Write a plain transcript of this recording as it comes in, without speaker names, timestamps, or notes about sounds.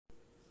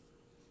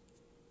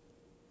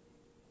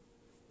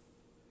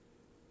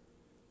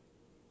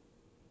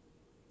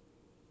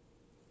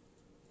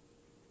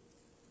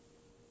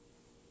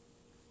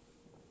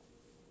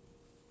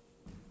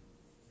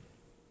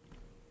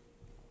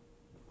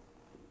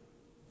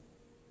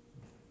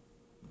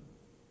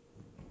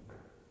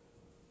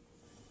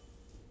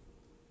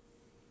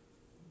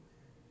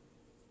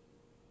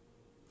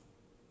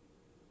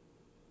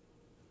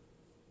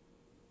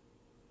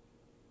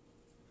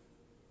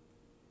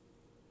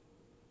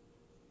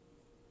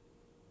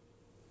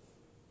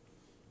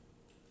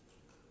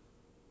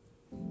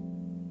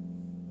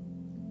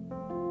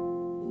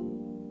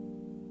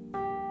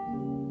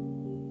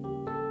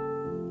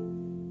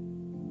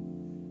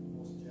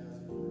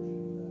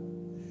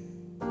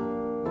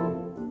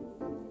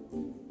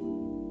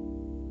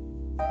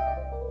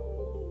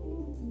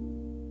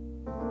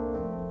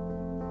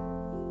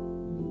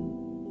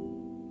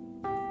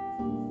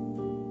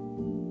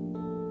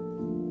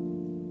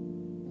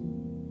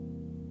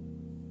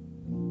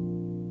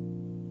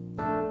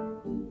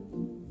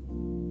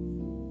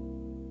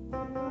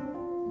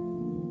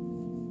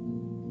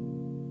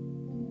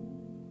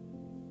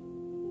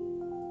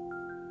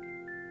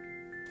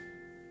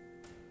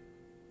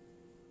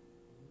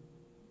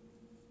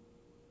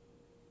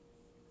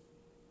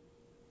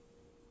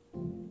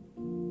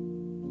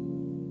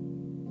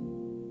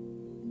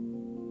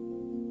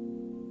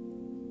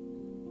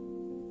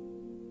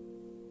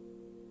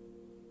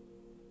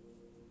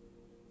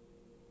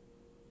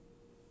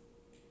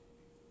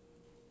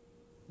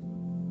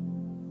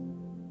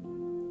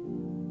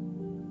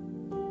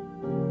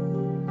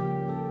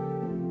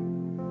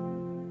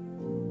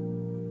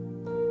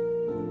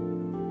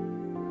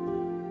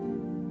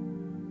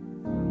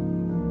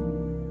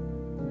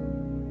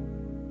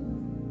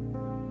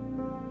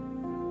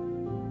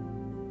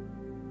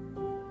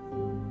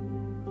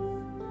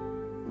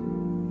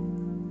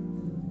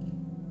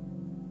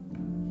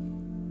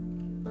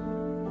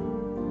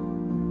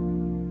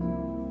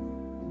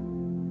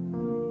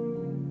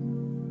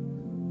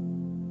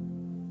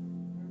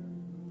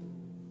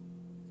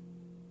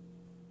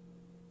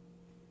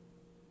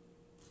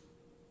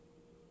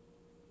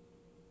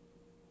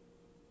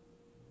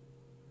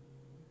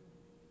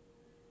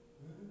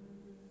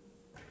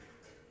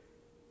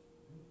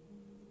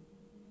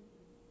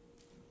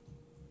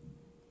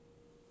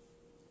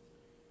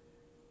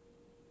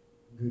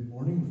Good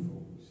morning,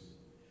 folks.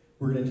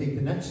 We're going to take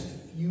the next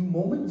few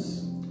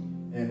moments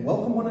and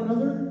welcome one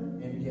another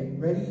and get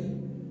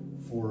ready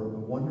for a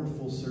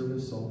wonderful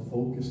service all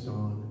focused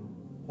on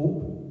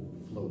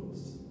Hope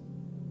Floats.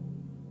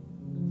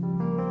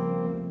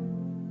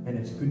 And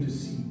it's good to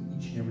see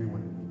each and every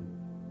one of you.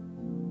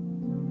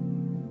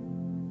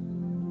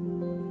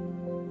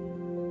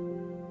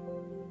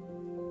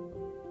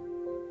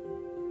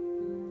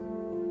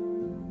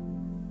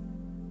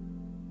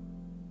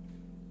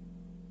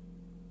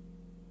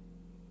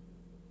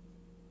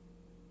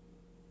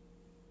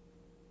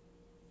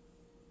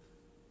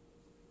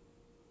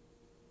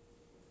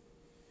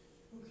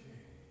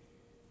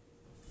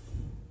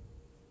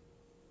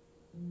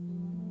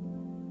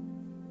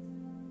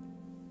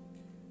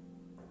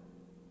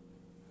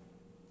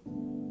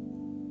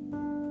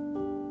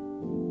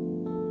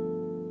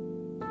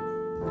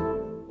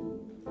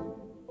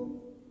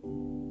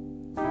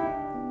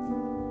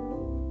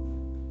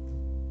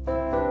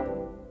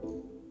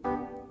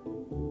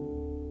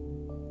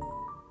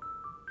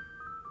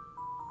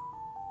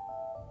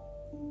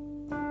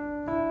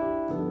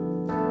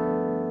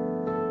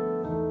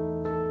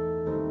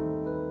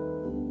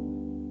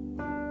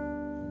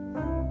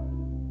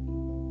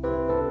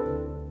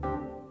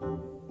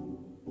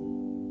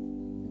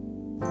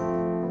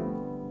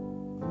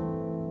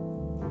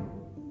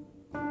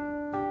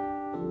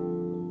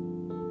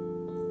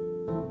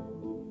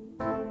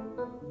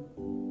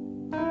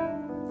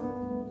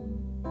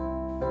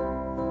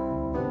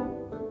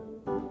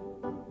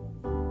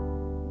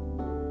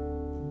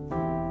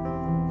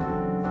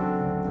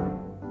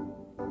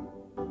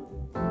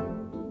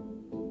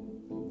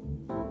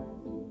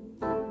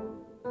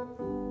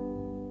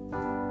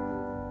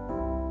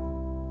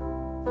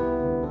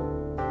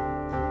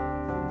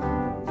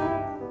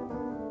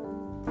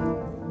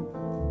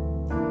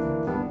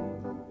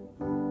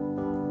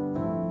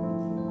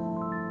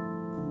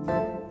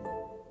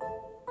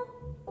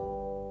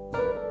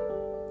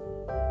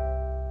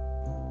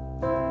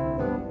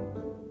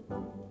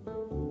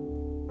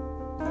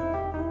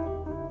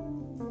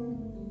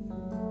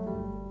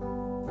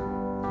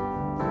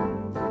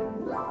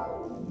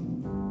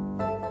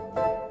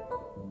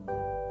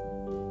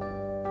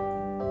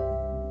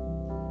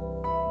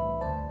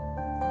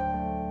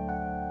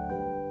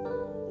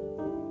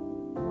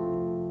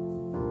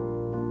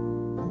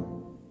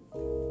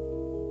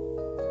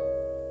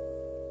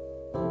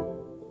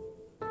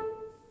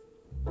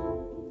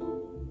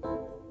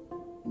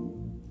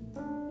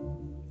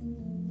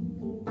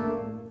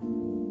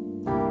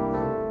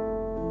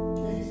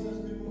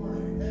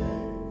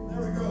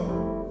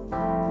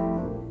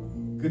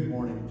 Good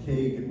morning,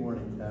 Kay. Good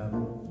morning, Tab.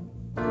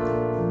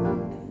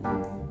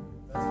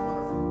 That's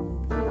wonderful.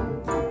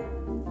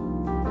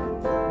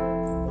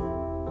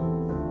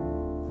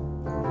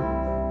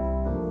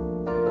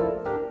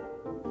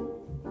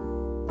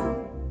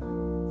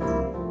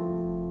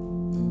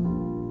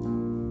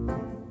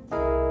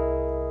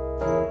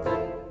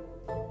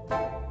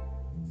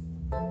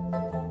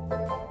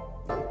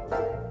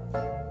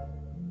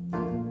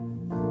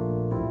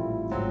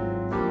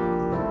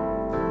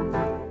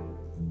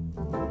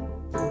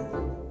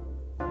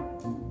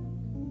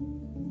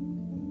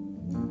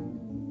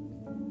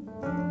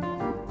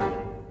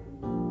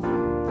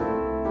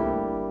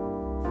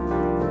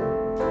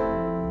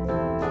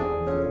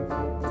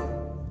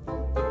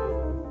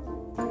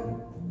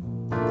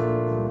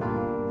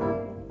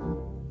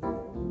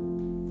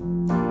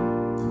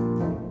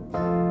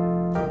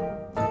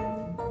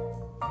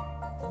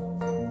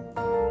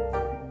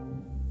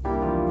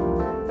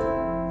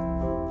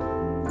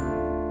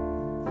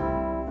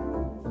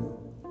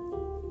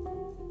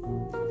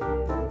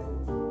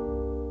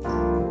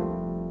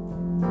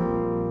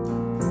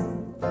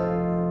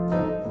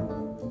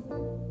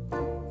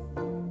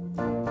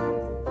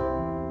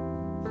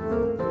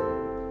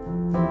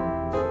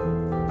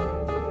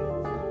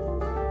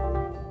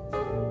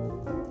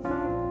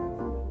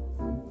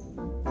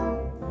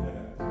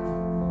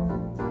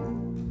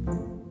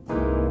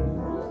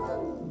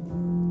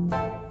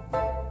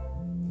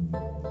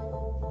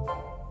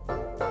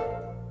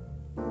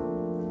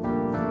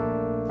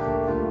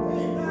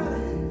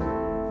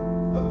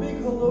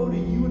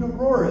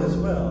 As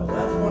well.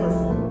 That's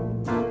wonderful.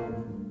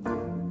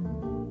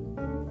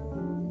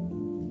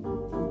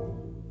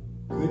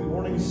 Good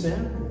morning,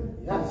 Sam.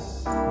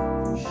 Yes.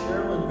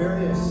 Cheryl and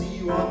Barry, I see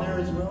you on there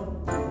as well.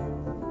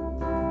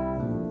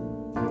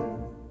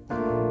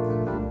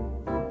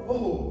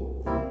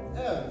 Oh,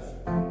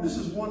 Ev, this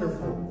is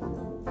wonderful.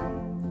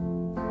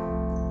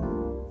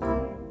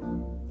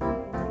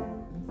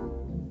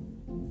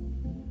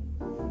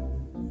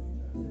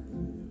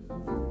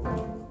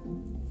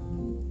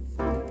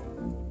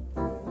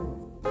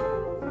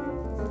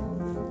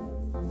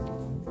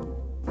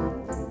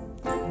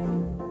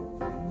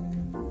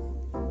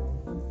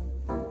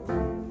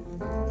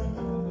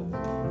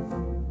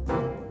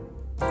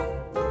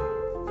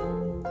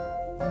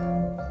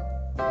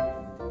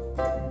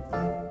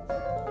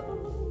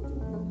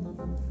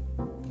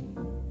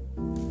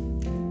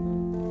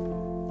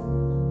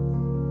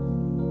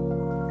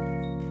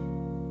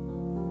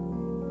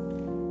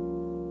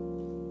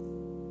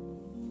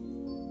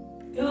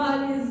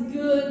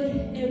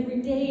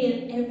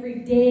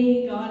 Every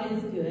day God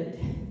is good.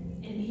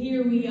 And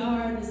here we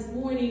are this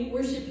morning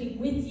worshiping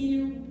with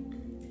you.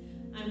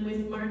 I'm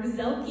with Mark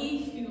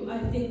Zelke, who I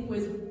think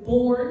was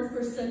born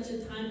for such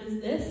a time as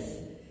this.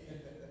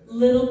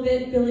 Little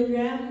bit Billy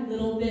Graham,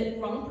 little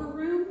bit romper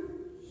room.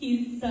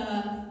 He's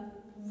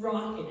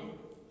rocking it.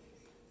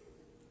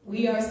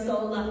 We are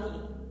so lucky.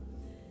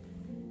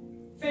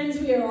 Friends,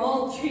 we are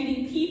all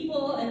treaty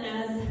people, and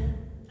as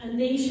a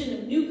nation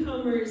of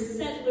newcomers,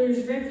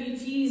 settlers,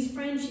 refugees,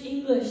 French,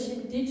 English,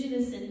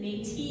 Indigenous, and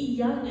Métis,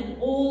 young and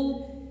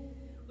old,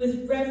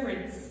 with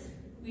reverence,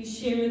 we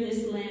share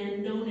this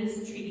land known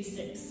as Treaty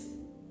 6.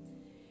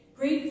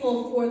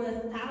 Grateful for the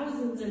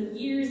thousands of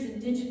years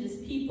Indigenous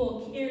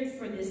people cared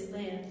for this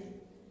land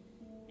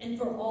and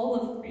for all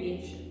of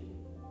creation,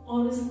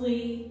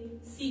 honestly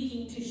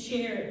seeking to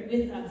share it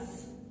with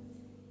us.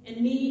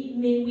 And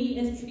may we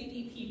as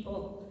treaty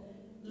people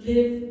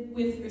live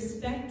with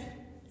respect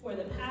for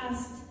the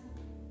past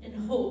and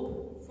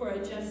hope for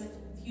a just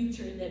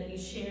future that we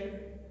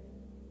share.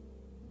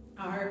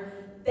 Our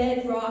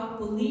bedrock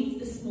belief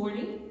this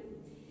morning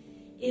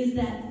is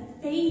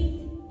that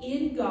faith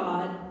in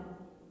God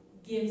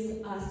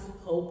gives us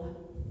hope.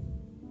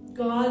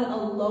 God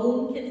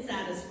alone can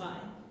satisfy.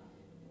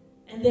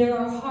 And there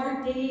are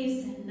hard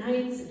days and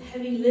nights and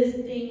heavy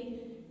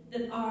lifting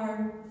that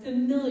are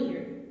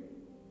familiar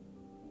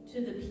to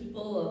the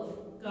people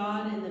of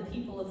God and the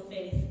people of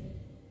faith.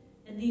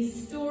 And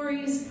these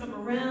stories come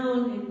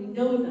around and we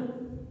know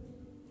them.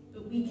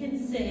 But we can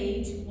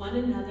say to one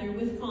another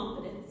with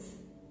confidence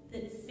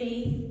that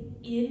faith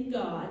in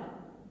God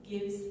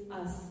gives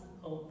us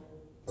hope.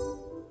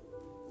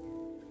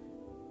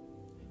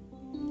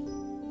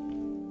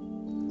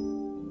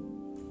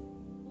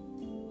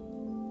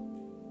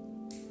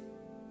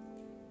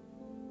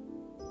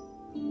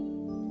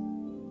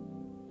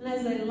 And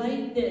as I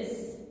light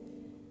this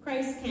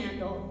Christ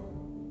candle,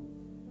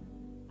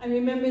 I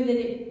remember that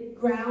it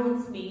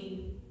grounds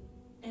me,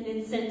 and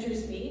it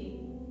centers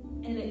me,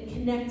 and it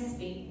connects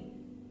me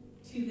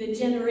to the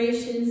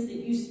generations that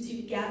used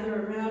to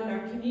gather around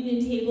our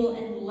communion table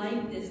and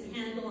light this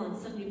candle on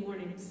Sunday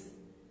mornings.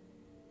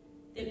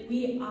 That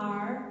we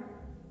are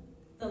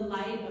the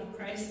light of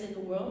Christ in the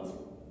world,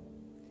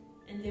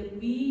 and that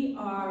we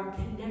are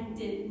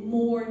connected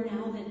more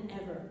now than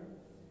ever.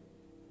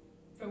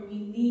 For we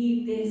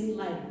need this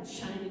light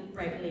shining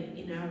brightly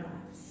in our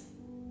lives.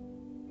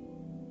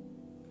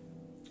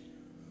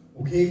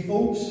 Okay,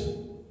 folks,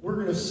 we're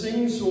going to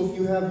sing, so if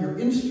you have your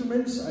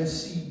instruments, I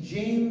see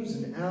James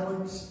and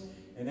Alex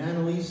and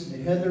Annalise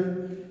and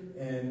Heather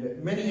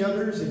and many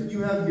others. If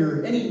you have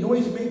any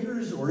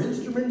noisemakers or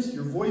instruments,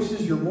 your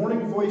voices, your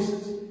morning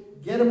voices,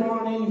 get them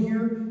on in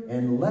here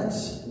and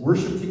let's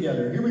worship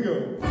together. Here we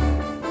go.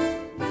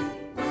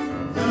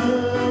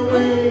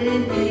 Yahweh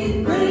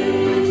be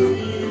praised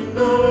in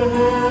the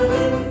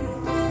heavens.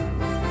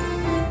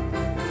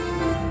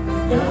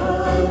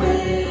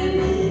 Yahweh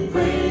be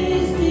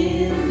praised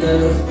in the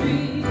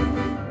street.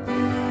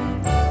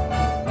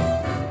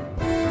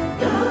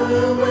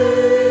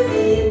 Yahweh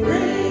be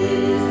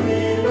praised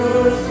in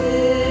our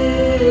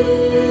city.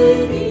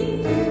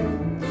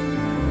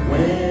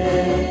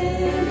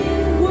 When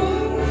in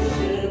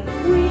worship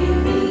we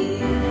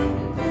meet,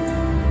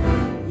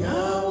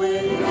 Yahweh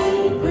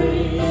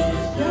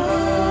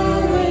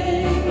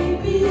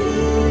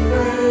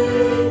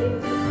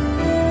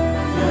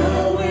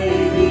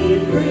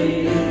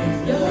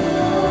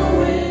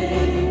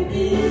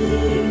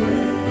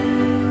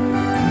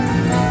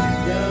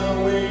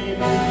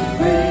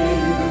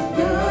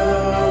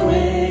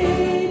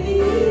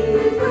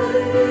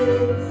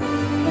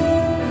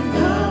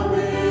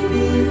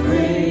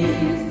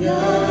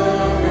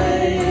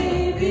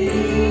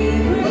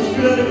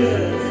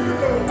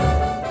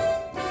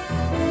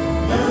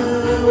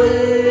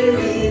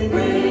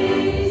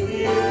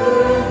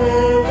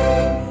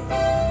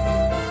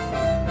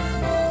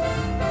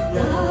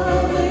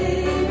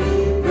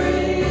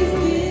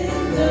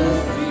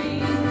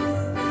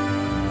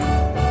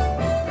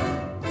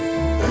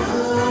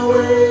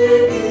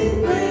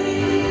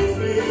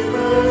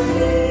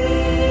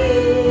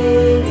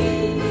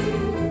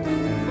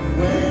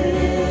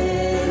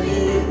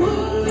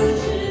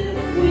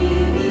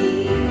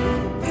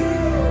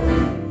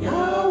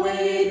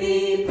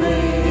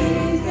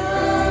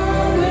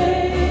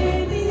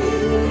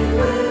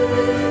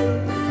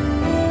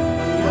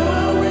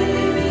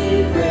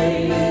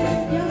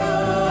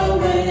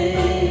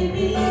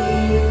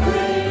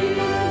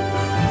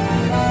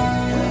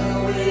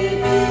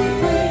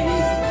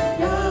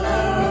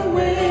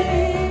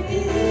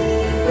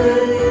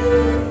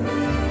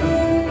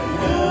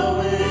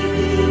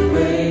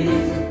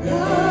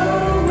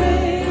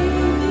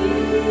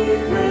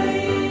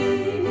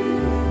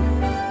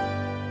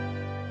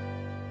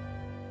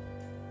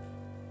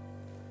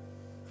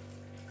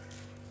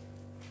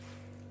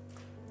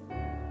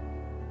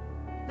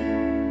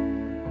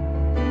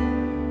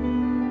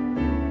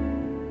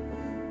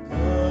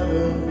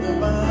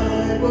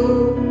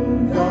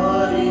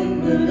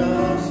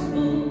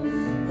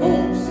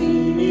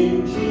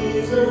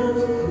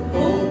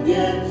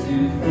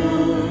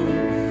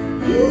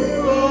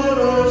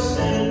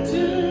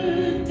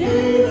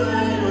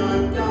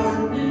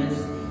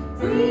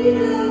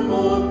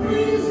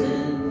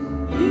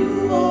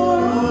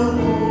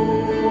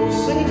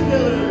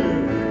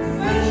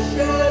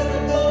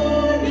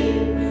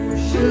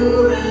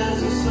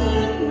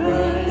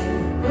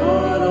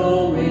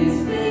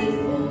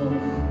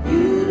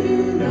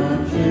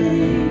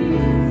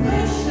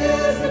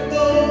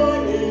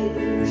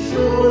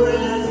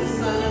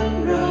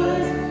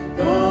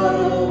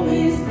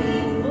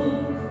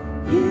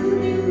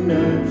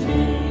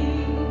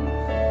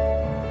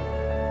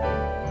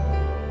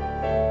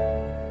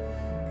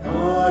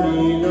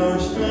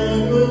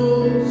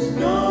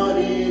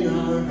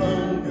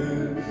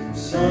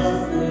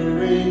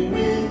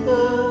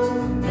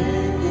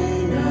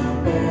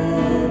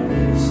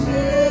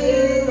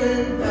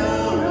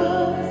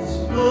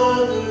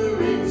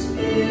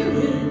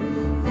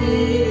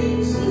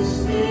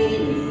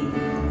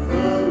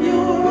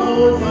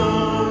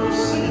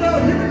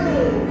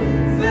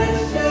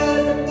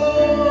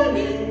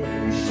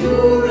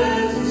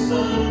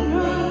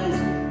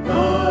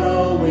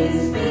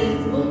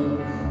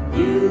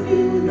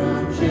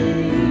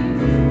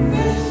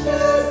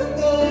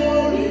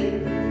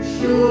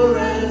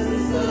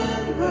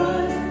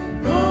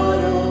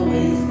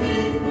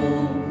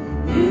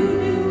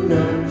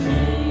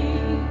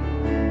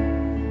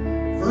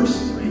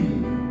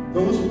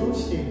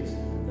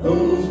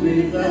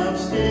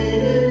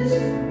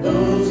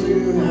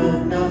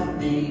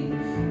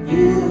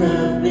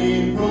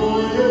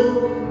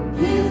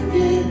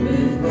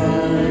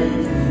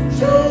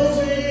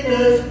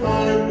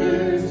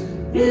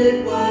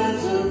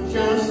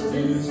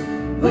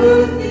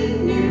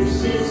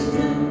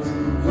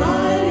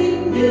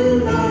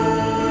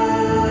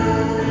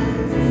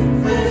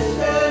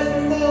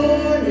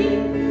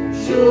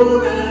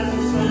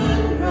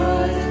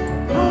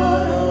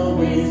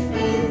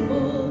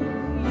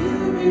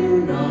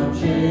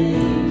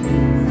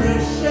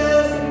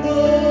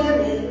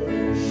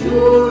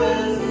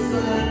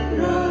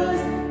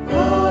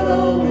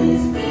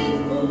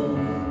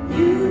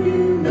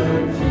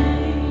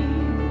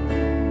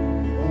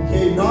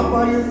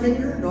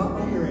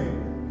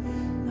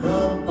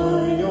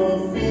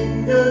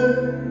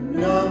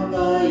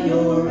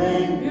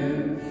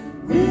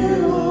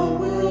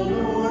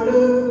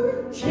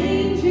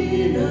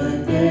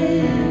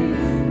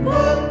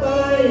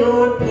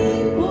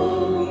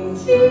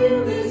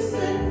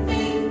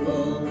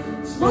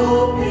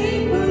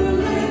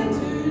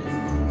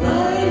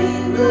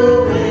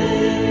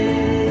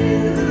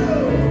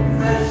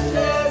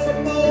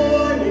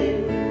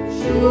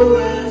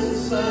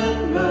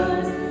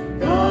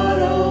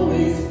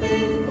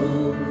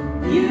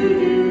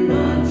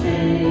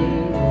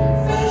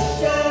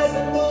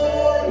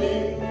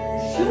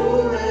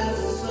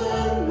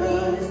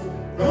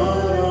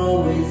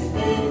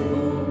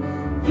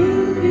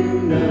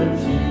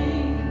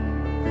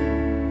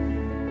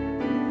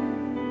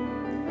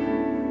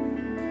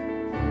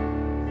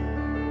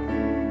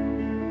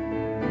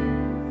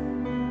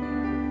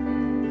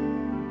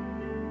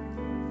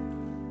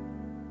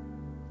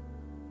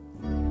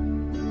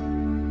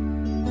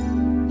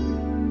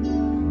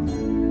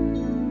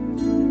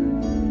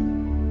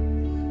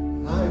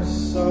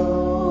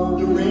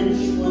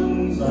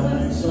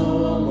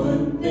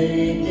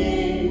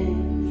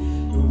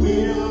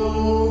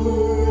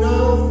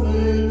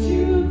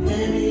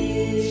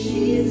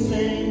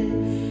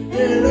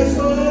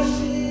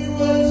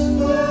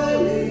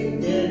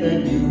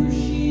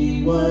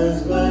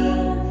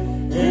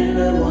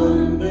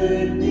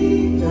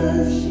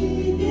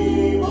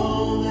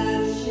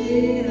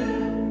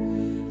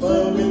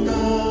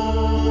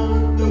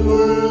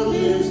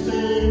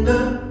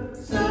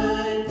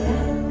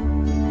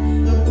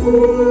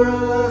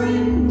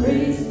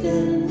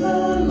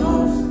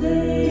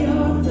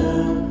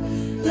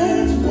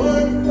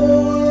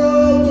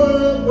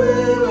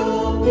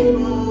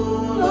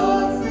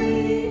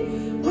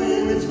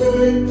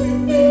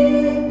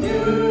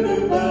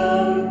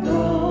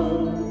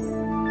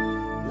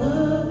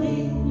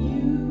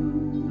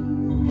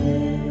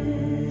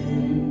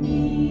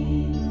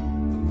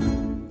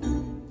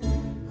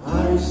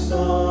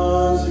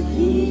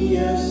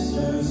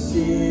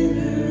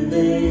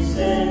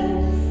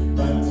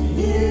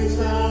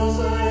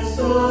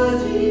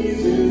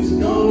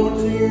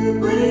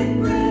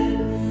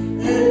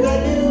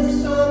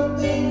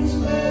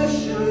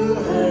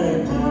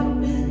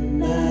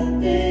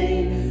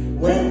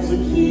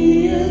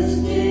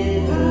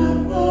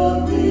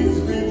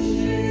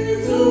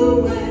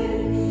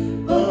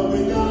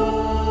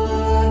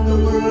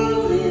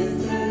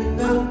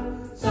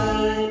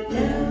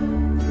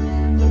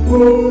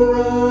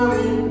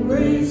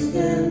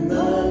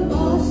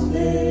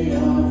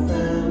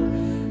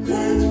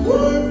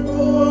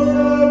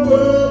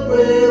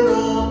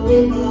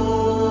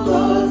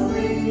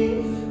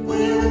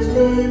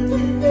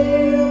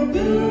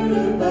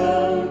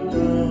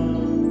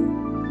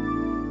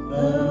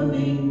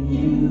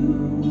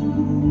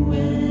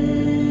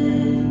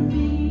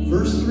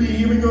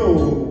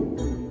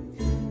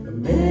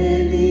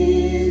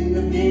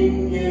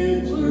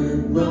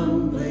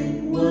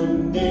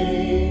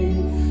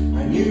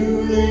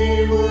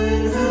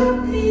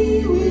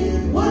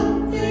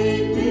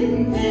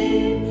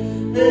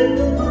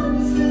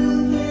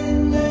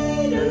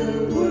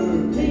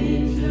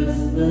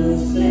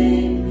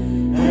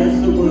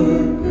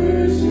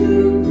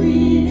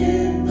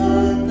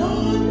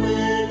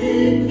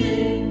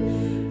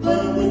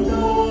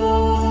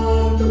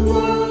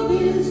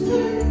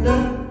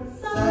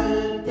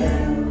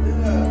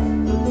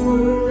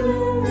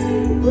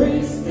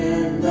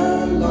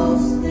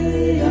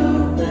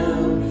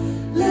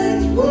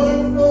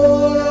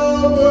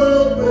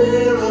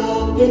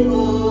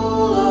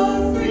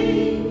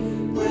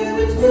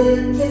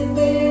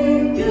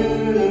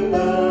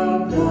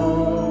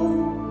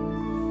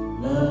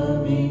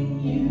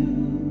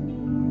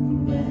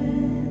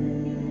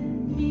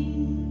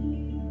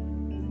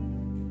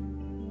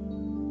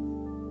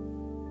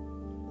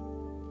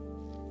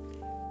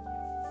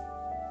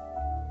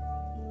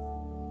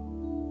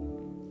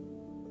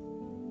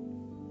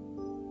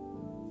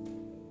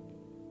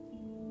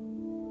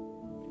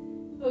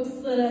Folks,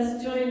 let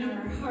us join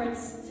our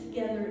hearts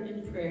together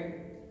in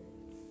prayer.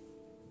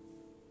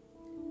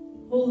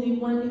 Holy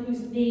One, whose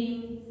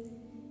name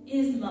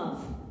is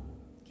love,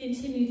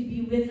 continue to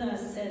be with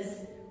us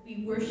as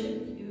we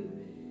worship you,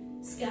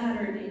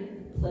 scattered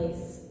in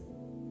place.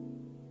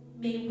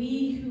 May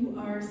we who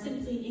are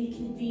simply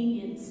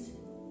inconvenienced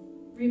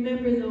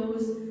remember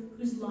those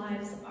whose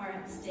lives are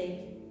at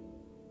stake.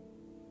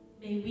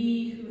 May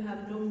we who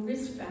have no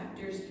risk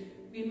factors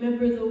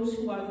remember those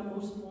who are the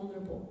most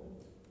vulnerable.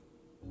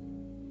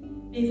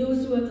 May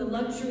those who have the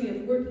luxury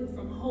of working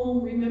from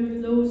home remember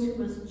those who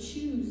must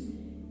choose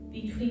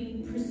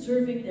between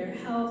preserving their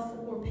health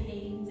or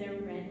paying their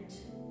rent.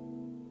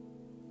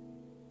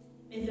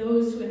 May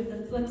those who have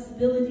the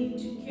flexibility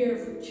to care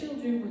for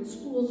children when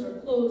schools are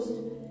closed,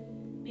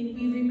 may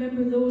we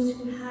remember those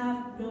who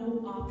have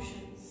no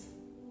options.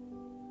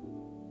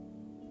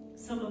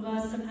 Some of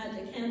us have had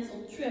to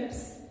cancel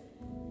trips,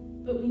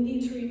 but we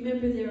need to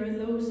remember there are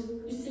those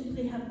who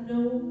simply have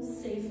no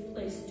safe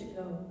place to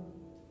go.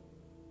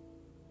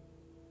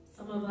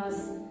 Some of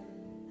us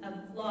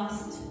have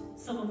lost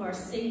some of our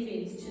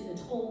savings to the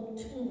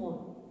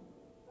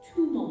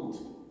tumult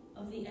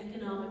of the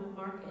economic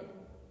market.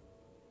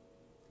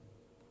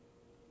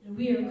 And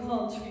we are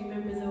called to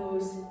remember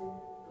those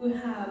who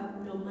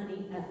have no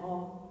money at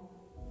all.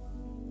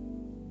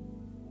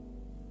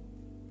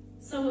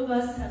 Some of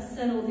us have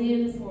settled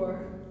in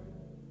for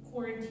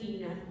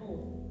quarantine at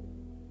home.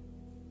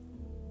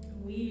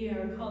 And we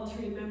are called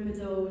to remember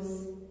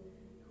those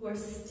who are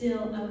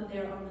still out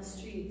there on the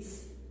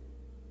streets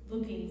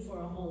looking for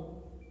a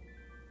home.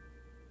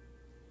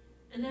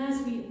 And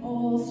as we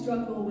all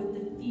struggle with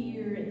the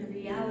fear and the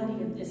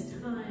reality of this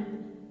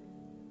time,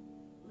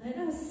 let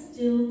us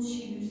still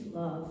choose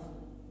love.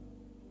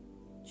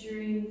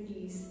 During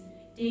these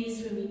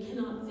days when we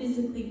cannot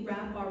physically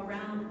wrap our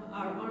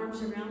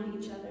arms around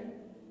each other,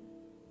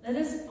 let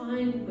us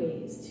find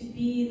ways to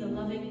be the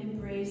loving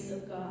embrace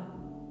of God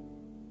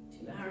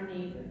to our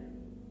neighbor.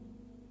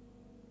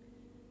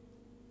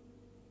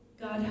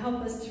 God, help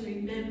us to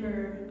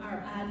remember our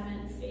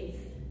Advent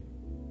faith,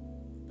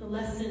 the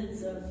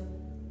lessons of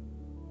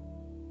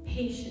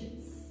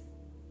patience,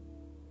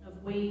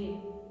 of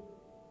waiting.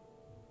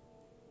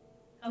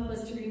 Help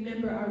us to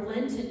remember our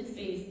Lenten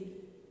faith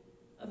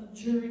of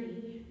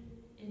journey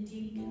and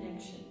deep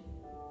connection.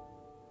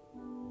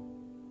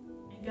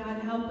 And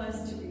God, help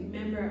us to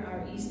remember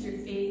our Easter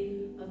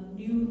faith of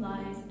new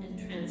life and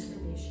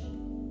transformation.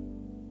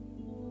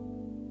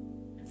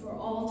 And for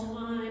all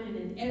time and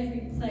in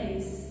every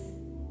place,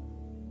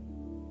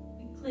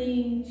 we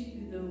cling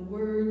to the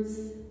words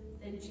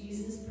that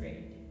Jesus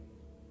prayed.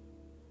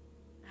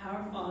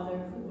 Our Father,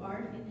 who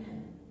art in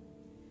heaven,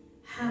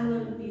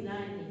 hallowed be thy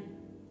name.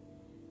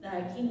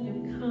 Thy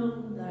kingdom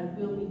come, thy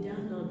will be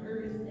done on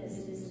earth as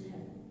it is in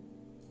heaven.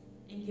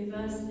 And give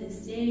us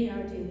this day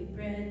our daily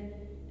bread,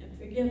 and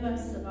forgive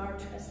us of our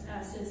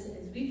trespasses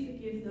as we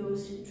forgive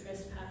those who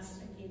trespass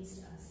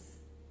against us.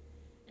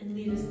 And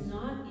lead us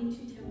not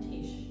into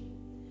temptation,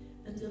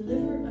 but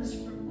deliver us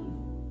from evil.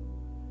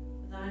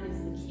 For thine is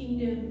the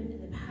kingdom,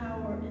 and the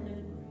power, and the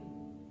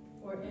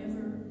glory,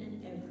 forever and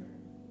ever.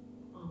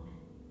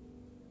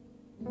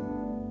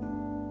 Amen.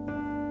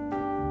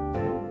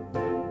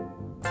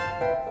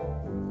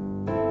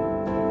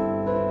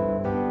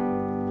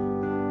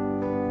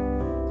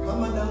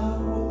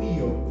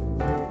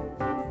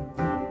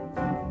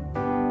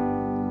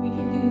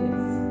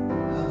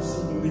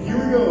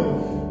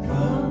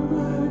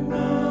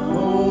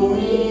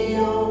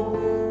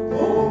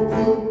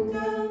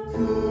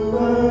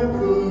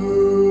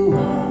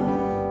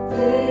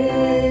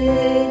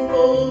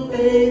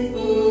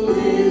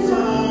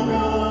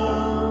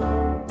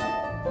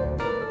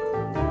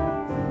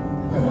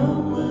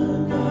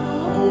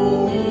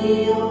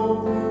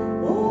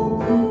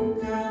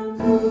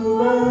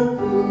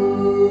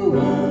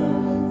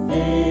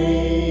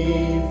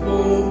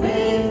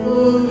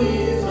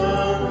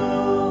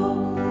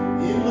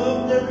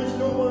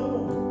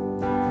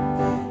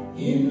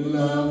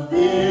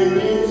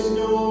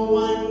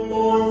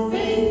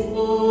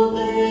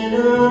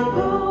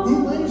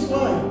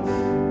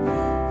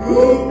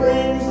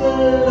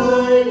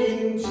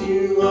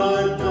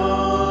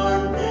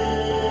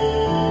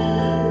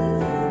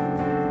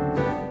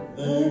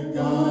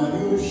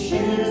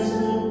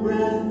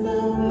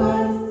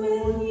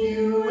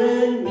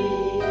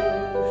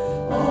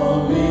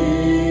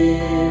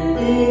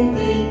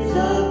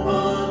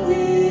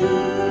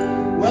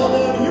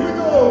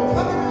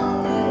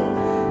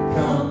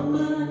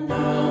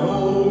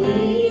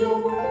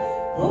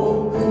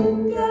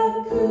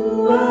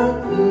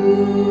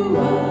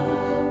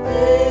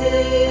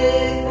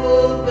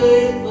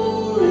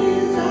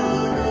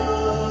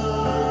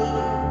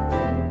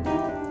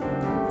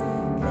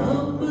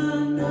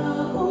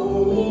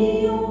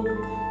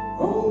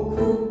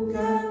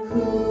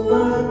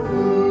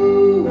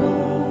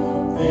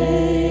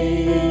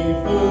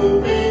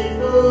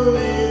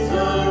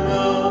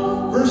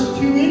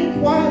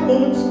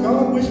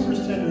 God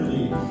whispers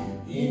tenderly.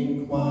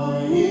 In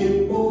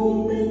quiet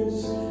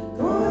moments,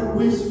 God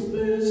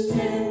whispers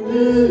tenderly.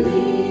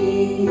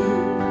 believe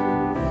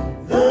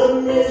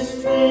the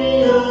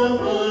mystery of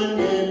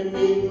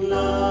unending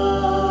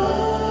love.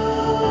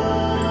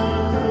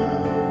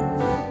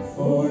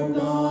 For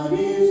God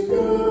is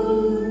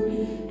good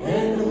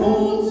and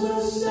holds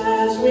us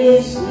as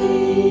we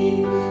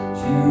sleep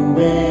to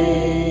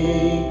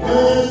wake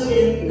us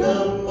in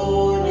the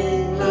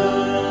morning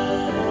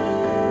light.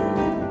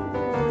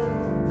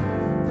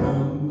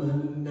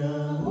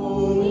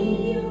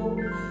 Kamanahoni,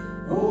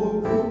 o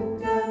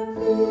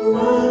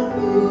kukakua,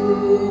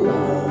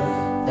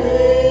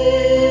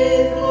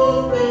 faithful,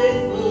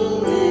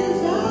 faithful is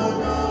our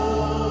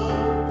God.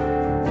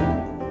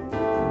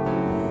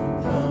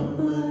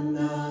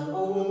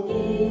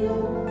 Kamanahoni,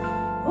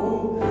 o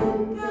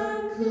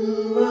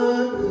kukakua,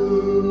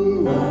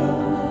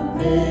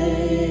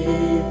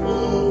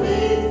 faithful,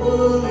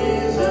 faithful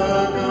is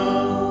our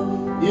God.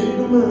 In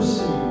the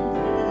mercy,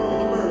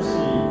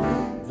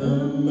 the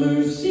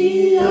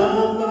mercy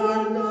of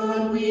our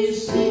God we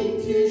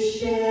seek to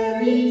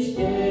share each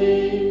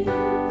day,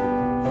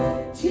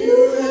 to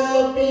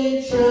help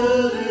each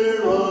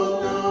other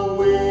on the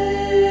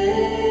way,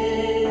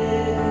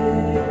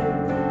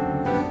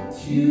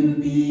 to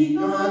be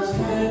God's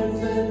hands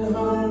and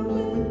heart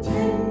with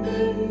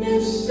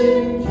tenderness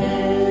and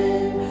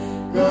care.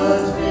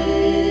 God's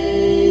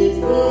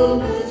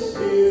faithfulness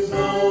is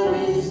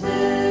always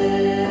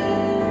there.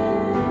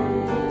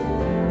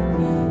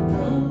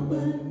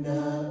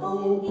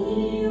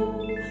 Kamanahoni,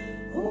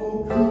 o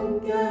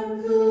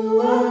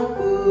kukakua,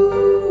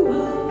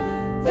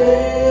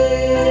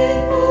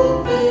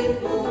 faithful,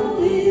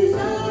 faithful is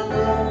our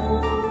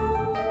God.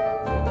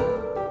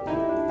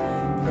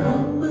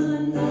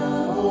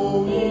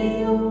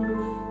 Kamanahoni,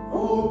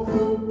 o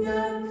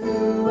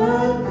kukakua,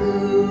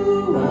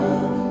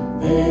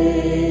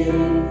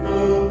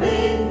 faithful,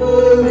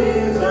 faithful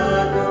is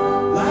our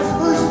God. Last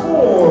verse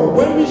 4.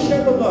 When we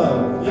share the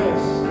love.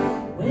 Yes.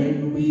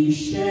 When we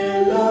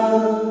share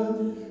love,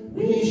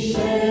 we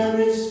share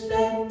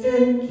respect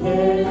and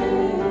care,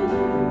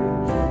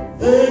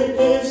 the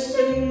gifts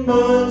and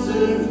bonds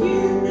of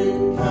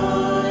human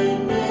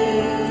kindness.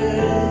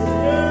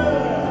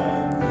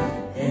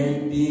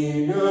 And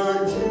in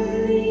our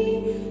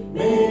journey,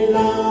 may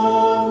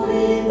love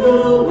lead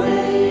the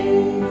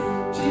way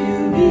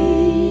to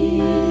be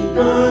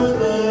God's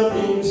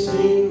loving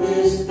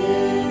seamless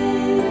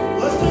day.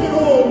 Let's take it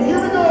home.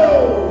 Here we go.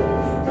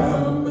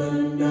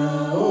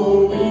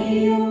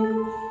 Kamanahoni,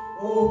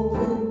 o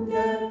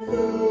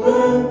kukakua,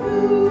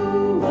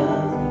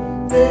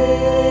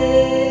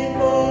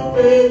 faithful,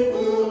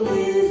 faithful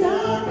is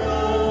our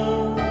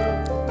God.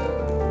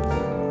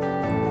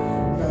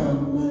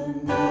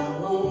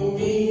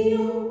 Kamanahoni,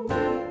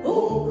 o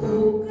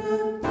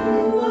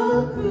kukakua,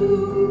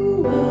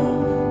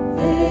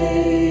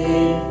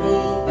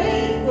 faithful,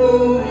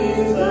 faithful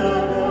is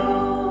our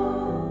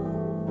God.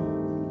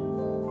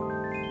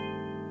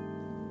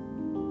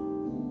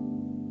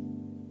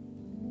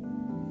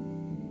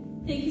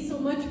 Thank you so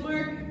much,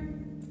 Mark.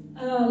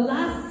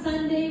 Last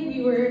Sunday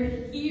we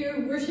were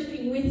here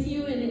worshiping with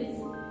you, and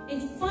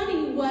it's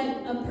funny what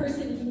a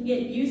person can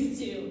get used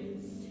to.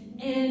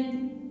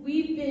 And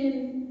we've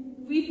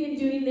been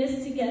doing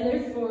this together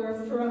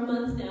for a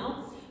month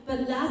now.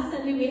 But last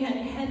Sunday we had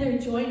Heather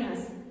join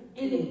us,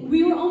 and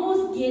we were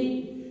almost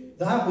giddy.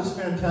 That was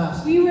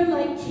fantastic. We were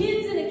like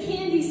kids in a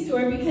candy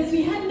store because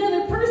we had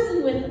another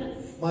person with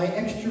us. My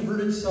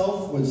extroverted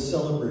self was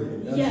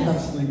celebrating. That's Yes,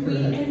 absolutely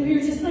correct. and we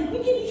were just like, we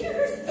can hear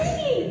her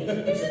singing.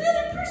 There's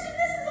another person.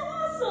 This is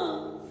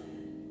awesome.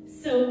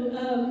 So,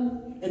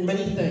 And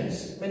many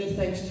thanks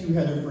to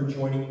Heather for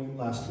joining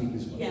last week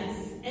as well.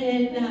 yes,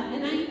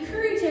 and I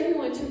encourage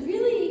everyone to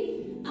really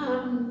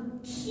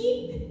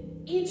keep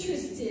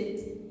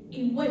interested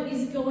in what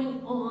is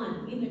going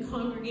on in the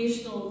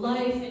congregational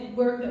life and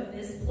work of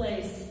this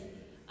place.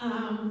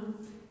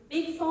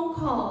 Make phone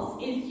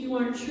calls if you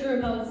aren't sure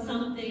about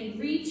something.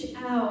 Reach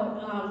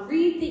out,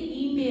 read the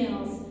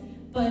emails,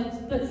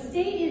 but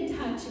stay in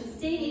touch and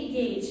stay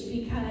engaged,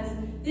 because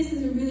this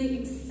is a really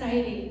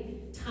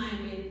exciting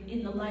time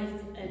in the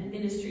life and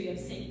ministry of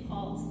St.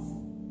 Paul's.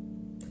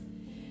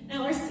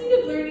 Now, our seed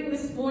of learning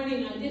this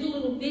morning, I did a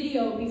little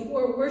video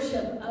before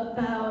worship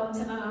about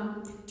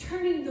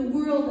turning the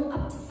world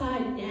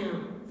upside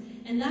down,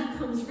 and that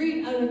comes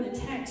right out of the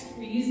text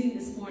we're using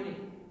this morning.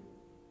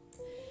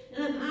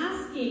 And I'm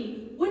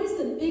asking, what is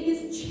the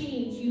biggest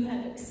change you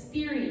have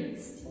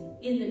experienced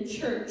in the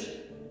church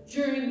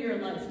during your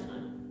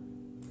lifetime?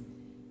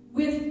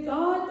 With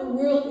God, the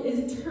world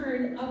is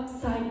turned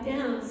upside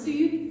down. So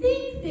you'd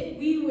think that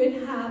we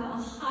would have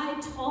a high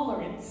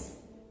tolerance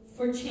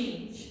for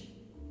change.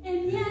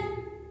 And yet,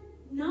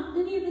 not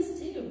many of us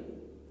do.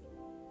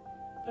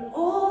 But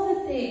all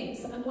the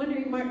things, I'm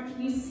wondering, Mark,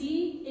 can you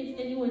see if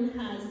anyone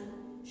has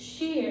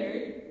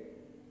shared?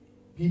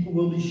 People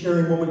will be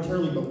sharing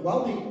momentarily, but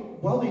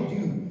while they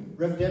do,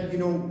 Rev Deb,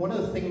 one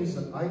of the things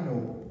that I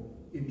know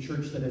in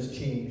church that has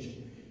changed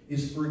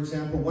is, for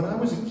example, when I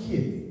was a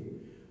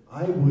kid,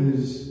 I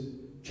was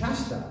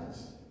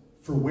chastised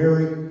for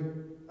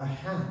wearing a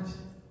hat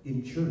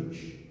in church.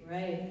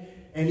 Right.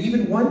 And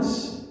even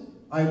once,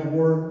 I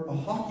wore a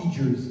hockey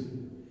jersey.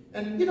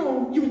 And, you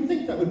know, you would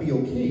think that would be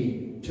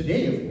okay.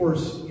 Today, of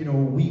course, you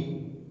know,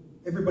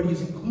 everybody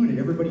is included.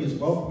 Everybody is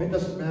welcome. It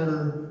doesn't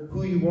matter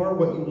who you are,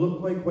 what you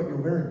look like, what you're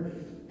wearing.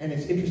 And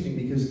it's interesting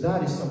because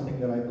that is something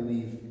that I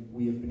believe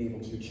we have been able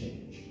to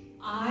change.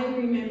 I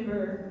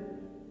remember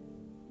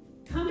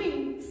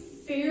coming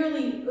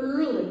fairly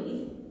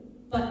early,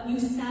 but you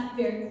sat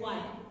very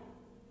quiet.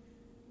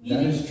 You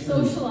didn't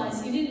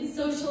socialize. You didn't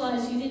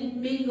socialize. You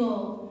didn't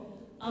mingle.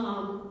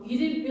 You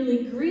didn't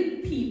really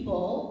greet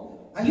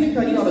people. I think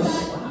I got a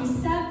slap. You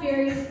sat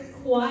very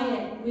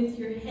quiet with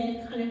your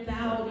head kind of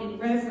bowed in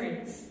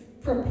reverence,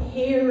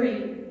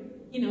 preparing,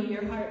 you know,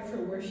 your heart for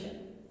worship.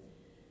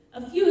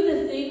 A few of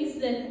the things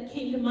that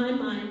came to my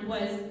mind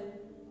was,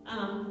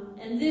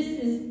 and this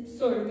is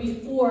sort of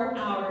before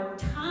our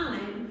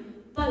time,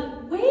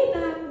 but way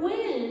back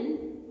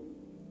when,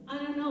 I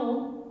don't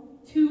know,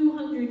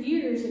 200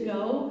 years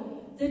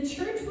ago, the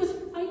church was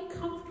quite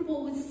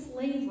comfortable with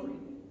slavery.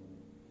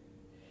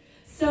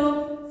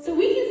 So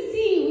we can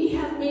see we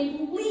have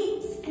made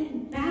leaps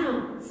and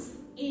bounds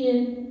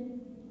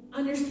in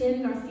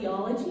understanding our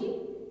theology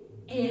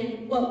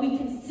and what we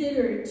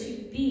consider to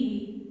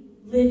be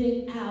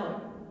living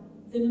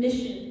out the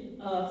mission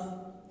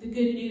of the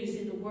good news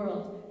in the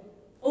world.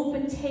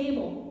 Open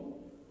table.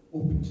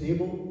 Open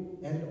table,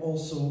 and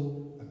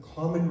also a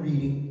common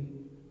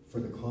reading for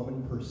the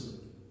common person.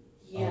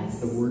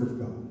 Yes. Of the Word of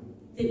God.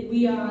 That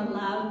we are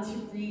allowed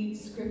to read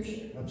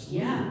Scripture. Absolutely.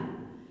 Yeah.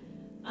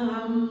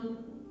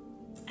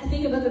 I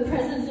think about the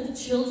presence of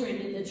children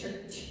in the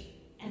church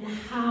and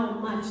how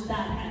much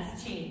that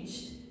has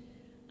changed.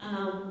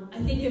 I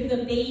think of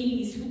the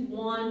babies who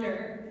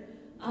wander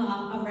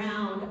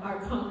around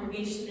our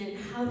congregation and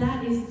how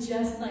that is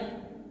just like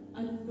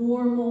a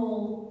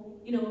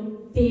normal, you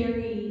know,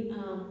 very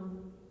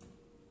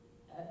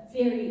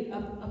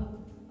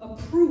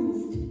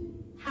approved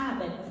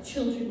habit of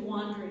children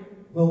wandering.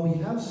 Well, we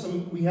have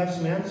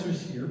some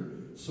answers here.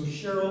 So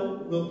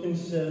Cheryl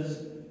Wilkins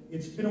says,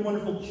 it's been a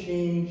wonderful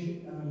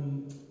change.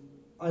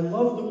 I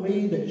love the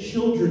way that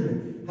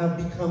children have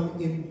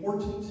become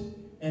important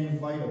and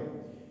vital.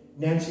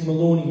 Nancy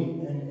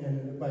Maloney,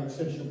 and by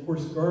extension, of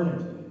course,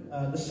 Garnet.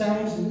 The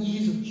sounds and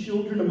ease of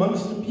children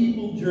amongst the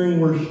people during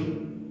worship.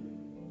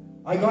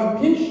 I got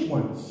pinched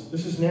once,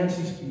 this is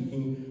Nancy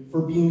speaking,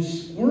 for being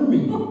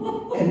squirmy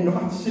and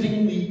not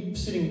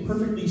sitting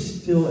perfectly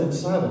still and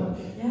silent.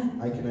 Yeah.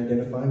 I can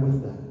identify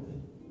with that.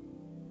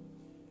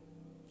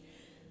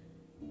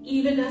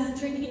 Even us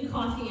drinking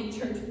coffee in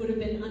church would have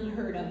been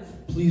unheard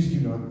of. Please do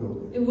not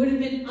go there. It would have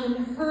been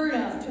unheard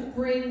of to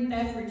bring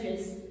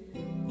beverages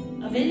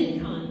of any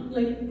kind.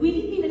 Like, we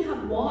didn't even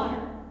have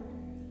water.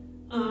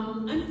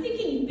 I'm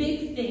thinking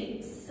big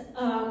things.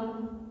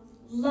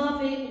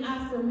 Loving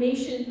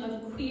affirmation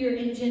of queer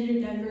and gender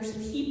diverse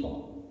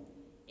people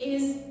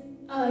is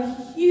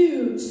a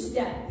huge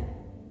step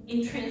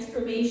in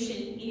transformation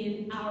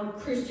in our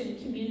Christian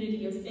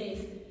community of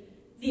faith.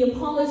 The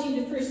apology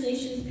to First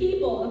Nations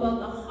people about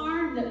the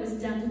harm that was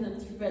done to them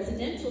through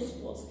residential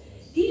schools.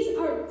 These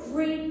are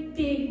great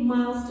big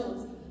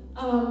milestones.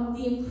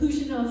 The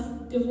inclusion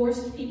of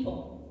divorced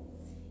people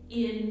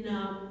in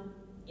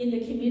the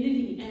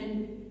community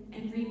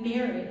and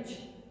remarriage.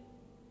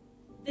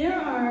 There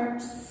are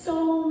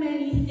so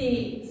many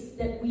things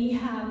that we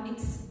have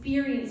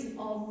experienced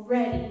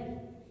already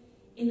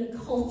in the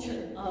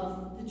culture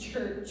of the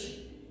church,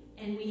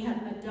 and we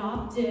have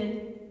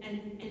adopted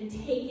and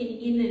taken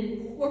in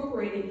and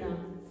incorporated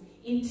them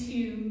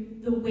into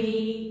the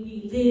way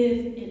we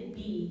live and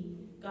be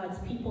God's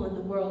people in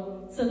the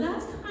world. So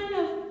that's kind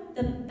of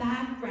the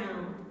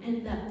background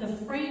and the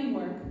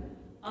framework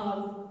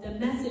of the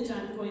message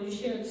I'm going to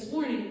share this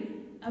morning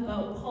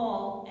about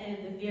Paul and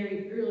the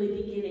very early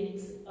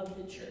beginnings of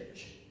the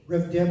church.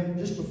 Rev Deb,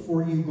 just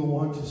before you go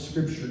on to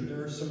Scripture,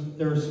 there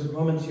are some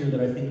comments here that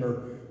I think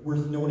are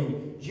worth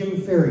noting.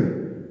 Jim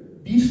Ferry,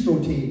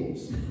 bistro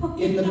tables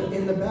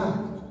in the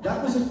back.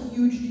 That was a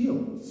huge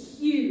deal.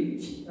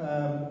 Huge.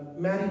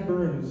 Maddie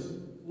Burns,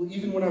 well,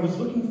 even when I was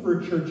looking for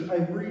a church, I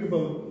worried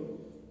about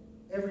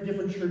every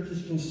different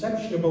church's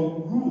conception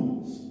about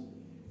rules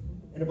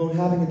and about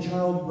having a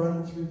child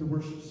run through the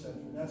worship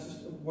center. That's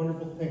just a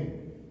wonderful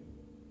thing.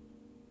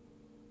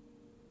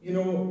 You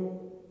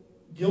know,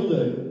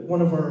 Gilda,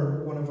 one of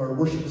our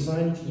worship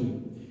design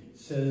team,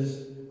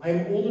 says, I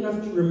am old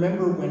enough to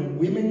remember when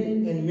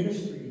women in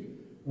ministry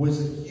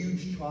was a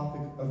huge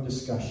topic of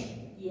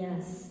discussion.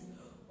 Yes.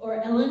 Or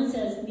Ellen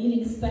says,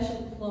 needing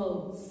special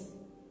clothes.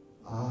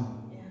 Ah.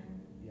 Yeah.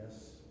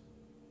 Yes.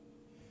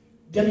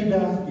 Debbie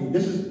Bathke,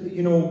 this is,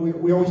 you know,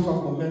 we always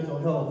talk about mental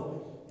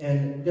health.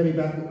 And Debbie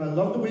Bathke, I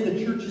love the way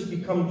the church has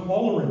become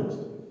tolerant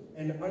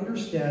and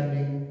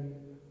understanding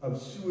of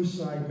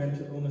suicide,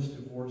 mental illness,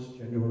 divorce,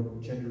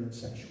 gender and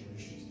sexual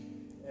issues.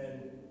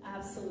 And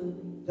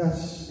absolutely. That's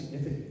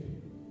significant.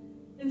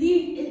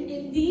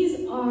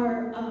 These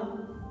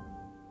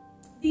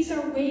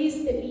are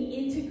ways that we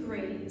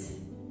integrate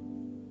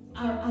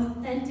our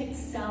authentic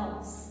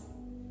selves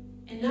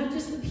And not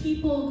just the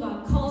people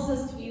God calls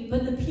us to be,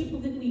 but the people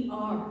that we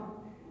are.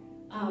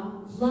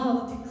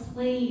 Loved,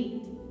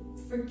 claimed,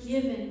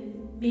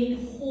 forgiven, made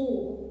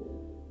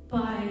whole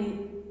by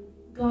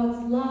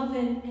God's love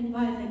and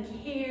by the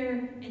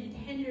care and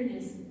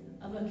tenderness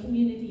of a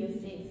community of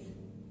faith.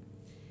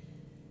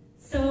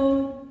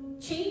 So,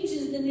 change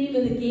is the name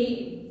of the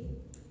game.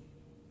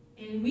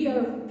 And we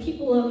are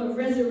people of a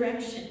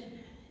resurrection.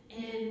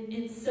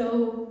 And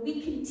so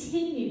we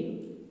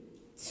continue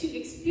to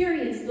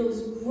experience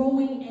those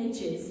growing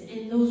edges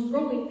and those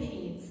growing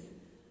pains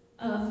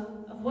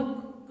of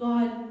what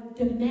God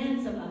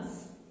demands of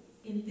us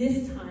in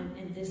this time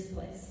and this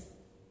place.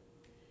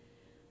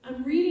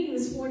 I'm reading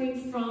this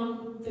morning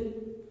from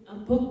a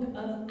book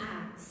of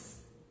Acts.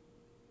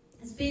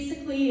 It's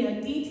basically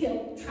a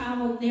detailed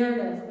travel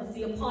narrative of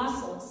the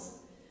apostles,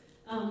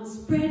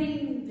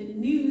 spreading the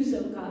news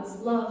of God's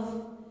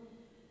love,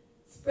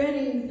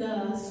 spreading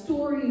the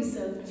stories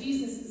of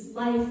Jesus'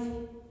 life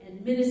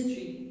and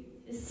ministry,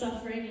 his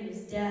suffering and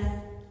his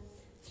death,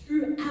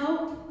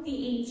 throughout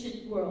the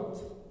ancient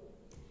world.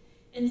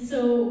 And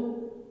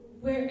so,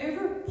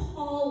 wherever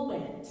Paul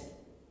went,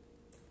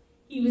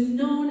 he was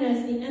known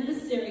as the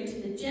emissary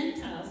to the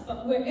Gentiles,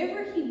 but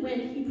wherever he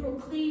went, he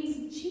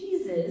proclaims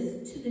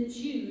Jesus to the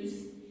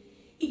Jews.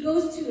 He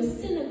goes to a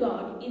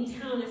synagogue in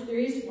town, if there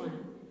is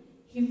one.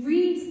 He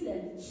reads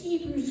the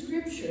Hebrew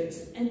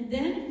scriptures and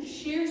then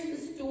shares the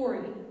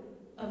story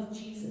of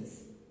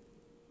Jesus.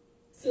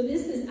 So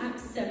this is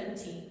Acts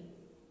 17.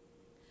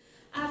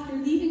 After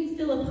leaving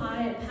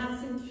Philippi and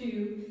passing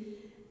through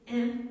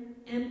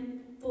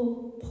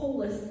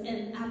Amphipolis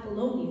and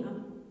Apollonia,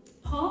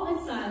 Paul and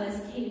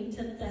Silas came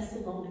to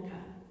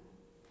Thessalonica.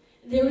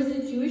 There was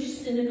a Jewish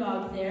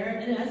synagogue there,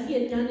 and as he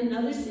had done in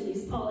other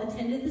cities, Paul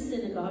attended the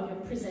synagogue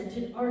and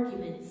presented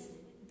arguments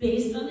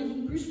based on the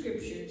Hebrew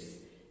scriptures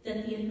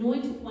that the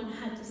Anointed One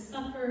had to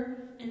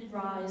suffer and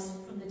rise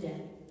from the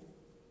dead.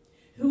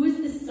 Who is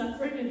this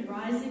suffering and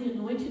rising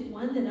Anointed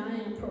One that I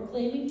am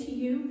proclaiming to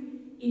you?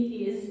 It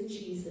is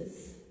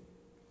Jesus.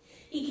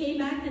 He came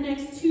back the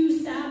next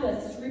 2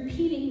 Sabbaths,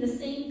 repeating the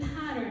same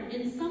pattern,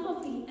 and some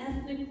of the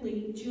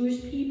ethnically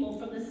Jewish people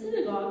from the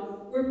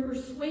synagogue were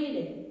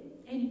persuaded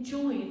and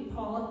joined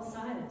Paul and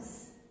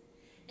Silas.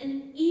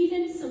 And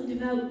even some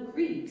devout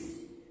Greeks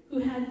who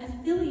had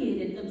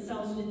affiliated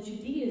themselves with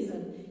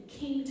Judaism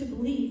came to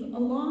believe,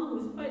 along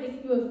with quite a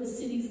few of the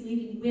city's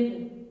leading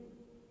women.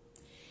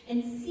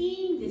 And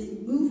seeing this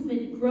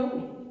movement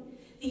growing,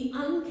 the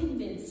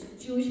unconvinced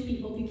Jewish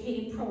people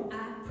became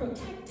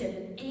protective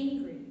and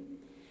angry.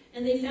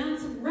 And they found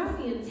some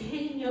ruffians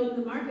hanging out in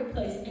the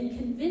marketplace and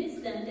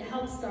convinced them to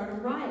help start a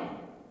riot.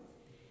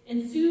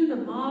 And soon a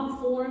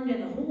mob formed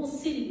and the whole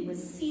city was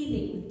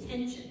seething with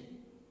tension.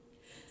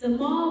 The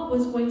mob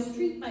was going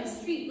street by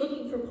street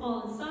looking for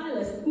Paul and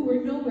Silas, who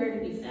were nowhere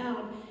to be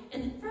found.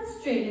 And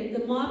frustrated,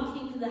 the mob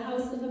came to the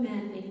house of a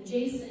man named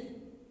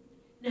Jason.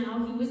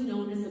 Now he was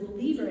known as a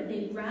believer, and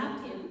they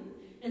grabbed him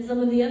and some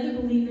of the other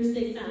believers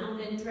they found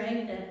and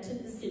dragged them to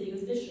the city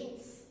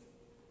officials.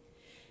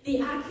 The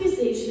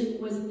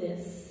accusation was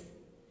this: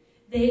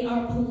 they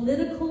are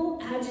political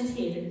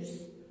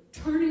agitators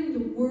turning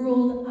the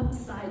world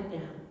upside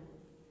down.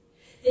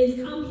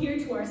 They've come here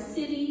to our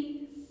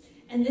city,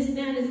 and this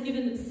man has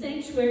given them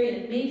sanctuary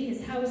and made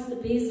his house the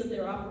base of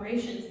their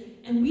operations,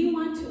 and we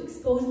want to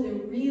expose their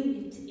real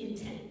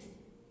intent.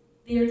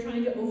 They are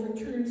trying to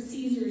overturn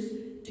Caesar's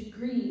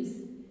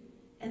decrees,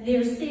 and they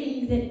are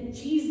saying that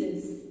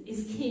Jesus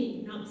is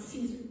king, not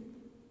Caesar.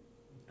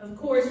 Of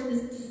course,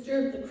 this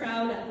disturbed the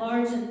crowd at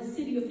large and the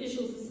city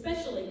officials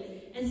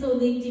especially, and so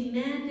they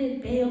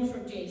demanded bail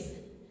from Jason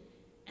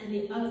and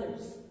the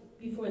others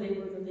before they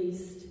were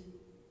released.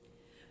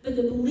 But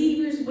the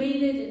believers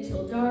waited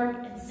until dark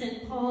and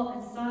sent Paul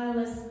and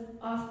Silas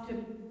off to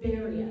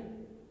Berea.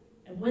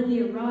 And when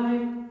they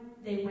arrived,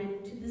 they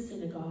went to the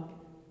synagogue,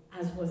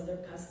 as was their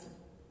custom.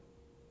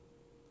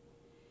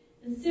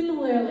 And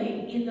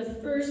similarly, in the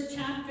first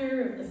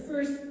chapter of the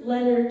first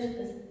letter to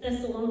the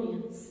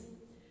Thessalonians,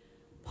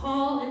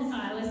 Paul and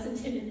Silas and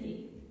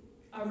Timothy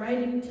are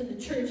writing to the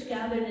church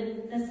gathered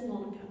in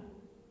Thessalonica,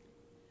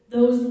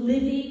 those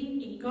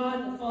living in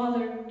God the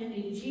Father and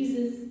in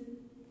Jesus,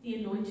 the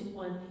Anointed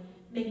One.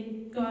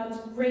 May God's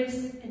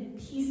grace and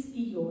peace be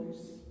yours.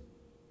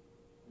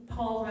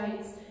 Paul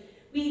writes,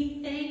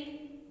 we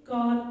thank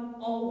God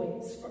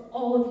always for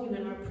all of you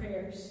in our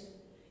prayers.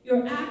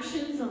 Your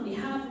actions on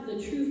behalf of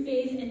the true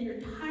faith and your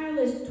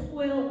tireless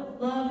toil of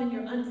love and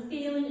your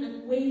unfailing,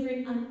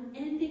 unwavering,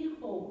 unending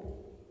hope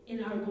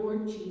in our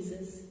Lord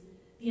Jesus,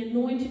 the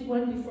Anointed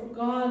One before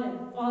God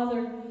and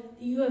Father,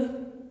 that you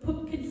have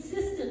put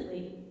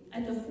consistently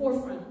at the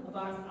forefront of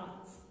our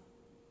thoughts.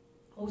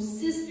 Oh,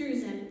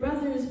 sisters and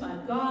brothers, by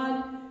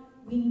God,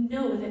 we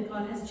know that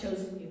God has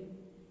chosen you.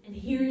 And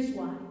here is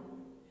why.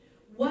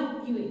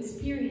 What you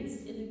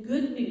experienced in the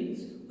good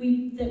news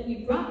that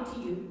we brought to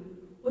you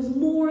was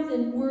more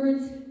than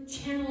words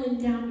channeling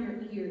down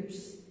your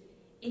ears.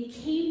 It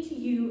came to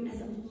you as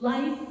a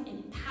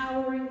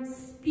life-empowering,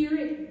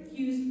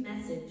 spirit-infused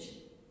message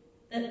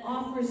that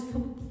offers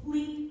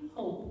complete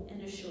hope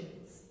and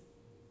assurance.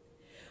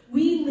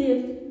 We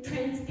lived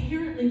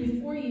transparently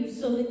before you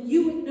so that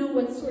you would know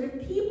what sort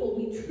of people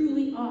we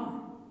truly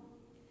are.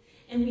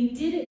 And we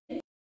did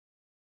it.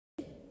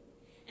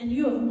 And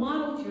you have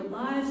modeled your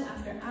lives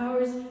after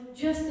ours,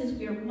 just as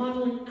we are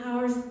modeling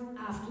ours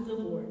after the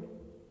Lord.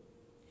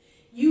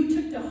 You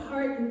took to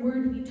heart the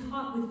word we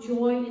taught with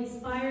joy,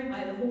 inspired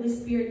by the Holy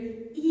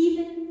Spirit,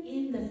 even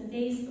in the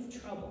face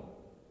of trouble.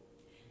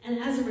 And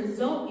as a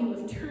result, you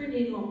have turned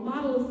into a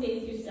model of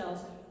faith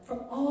yourselves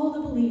for all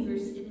the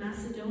believers in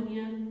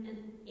Macedonia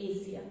and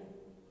Asia.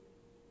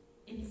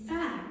 In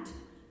fact,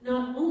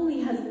 not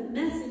only has the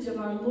message of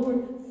our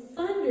Lord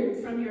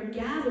thundered from your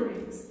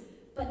gatherings,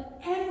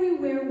 but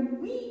everywhere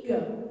we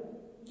go,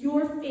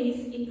 your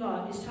faith in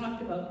God is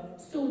talked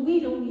about, so we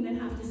don't even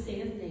have to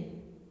say a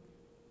thing.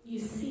 You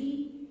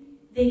see,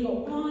 they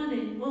go on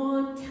and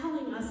on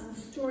telling us the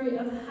story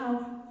of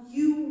how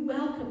you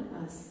welcomed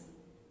us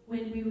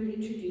when we were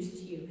introduced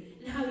to you,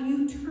 and how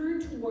you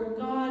turned toward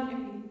God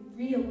and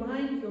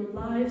realigned your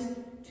lives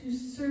to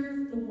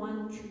serve the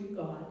one true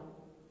God,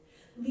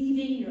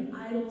 leaving your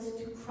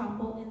idols to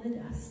crumble in the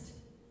dust.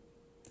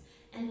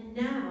 And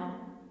now,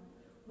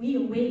 we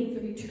await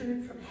the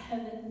return from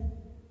heaven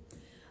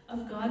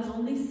of God's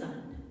only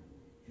Son,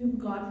 whom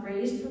God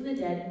raised from the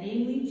dead,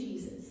 namely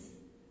Jesus,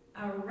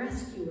 our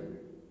rescuer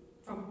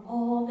from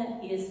all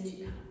that is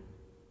to come.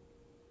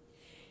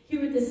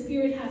 Hear what the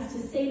Spirit has to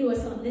say to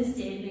us on this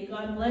day, and may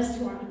God bless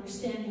to our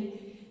understanding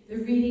the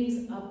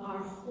readings of our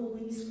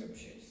holy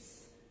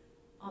scriptures.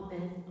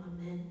 Amen,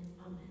 amen,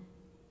 amen.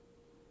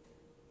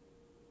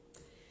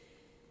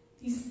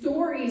 These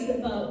stories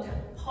about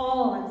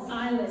Paul and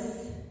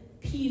Silas,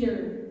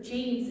 Peter,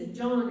 James, and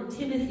John, and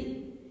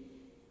Timothy,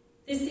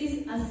 this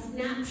is a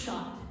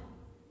snapshot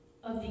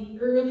of the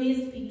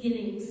earliest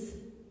beginnings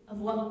of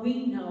what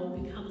we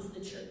know becomes the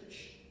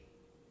church.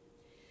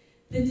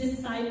 The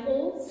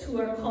disciples, who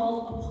are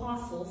called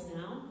apostles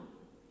now,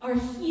 are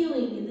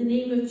healing in the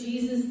name of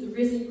Jesus, the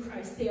risen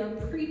Christ. They are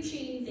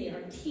preaching, they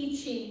are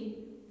teaching,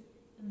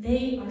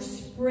 they are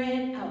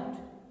spread out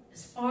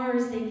as far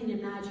as they can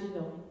imagine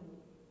going.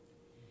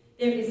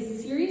 There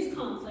is serious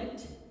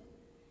conflict,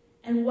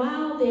 and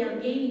while they are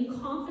gaining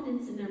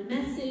confidence in their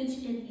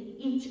message and in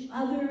each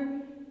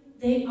other,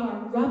 they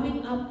are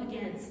rubbing up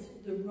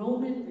against the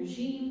Roman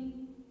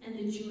regime and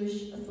the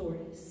Jewish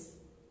authorities.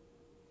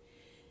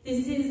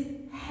 This is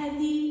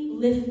heavy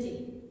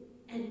lifting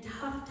and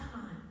tough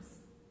times,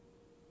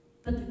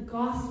 but the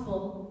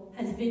gospel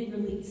has been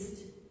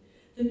released.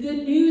 The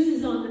good news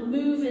is on the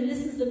move, and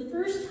this is the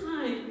first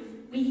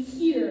time we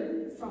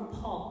hear from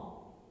Paul.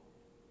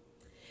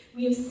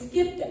 We have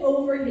skipped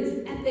over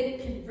his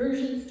epic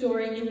conversion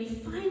story, and we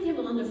find him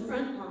on the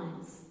front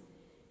lines,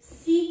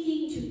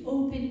 seeking to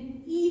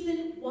open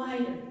even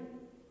wider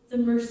the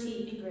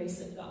mercy and grace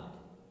of God.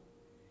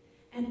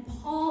 And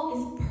Paul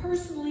is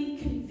personally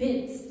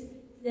convinced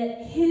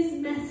that his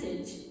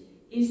message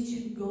is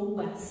to go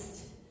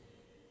west.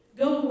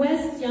 Go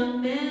west,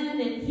 young man,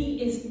 and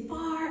he is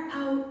far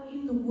out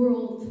in the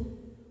world,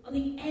 on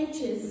the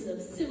edges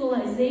of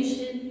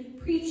civilization,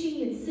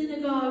 preaching in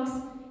synagogues,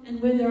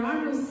 and where there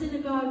are no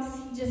synagogues,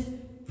 he just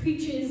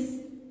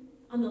preaches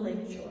on the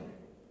lake shore.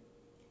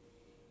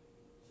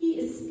 He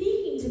is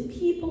speaking to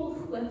people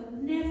who have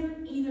never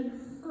even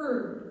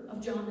heard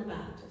of John the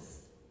Baptist.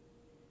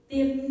 They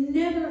have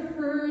never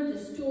heard the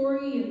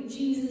story of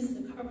Jesus,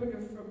 the carpenter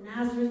from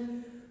Nazareth,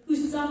 who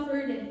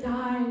suffered and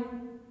died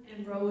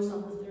and rose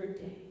on the third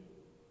day.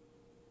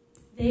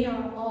 They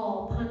are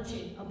all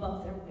punching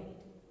above their weight.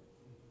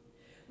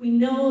 We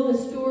know the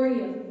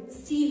story of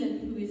Stephen,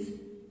 who is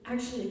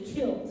actually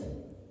killed.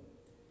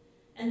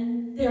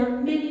 And there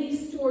are many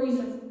stories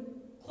of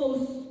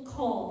close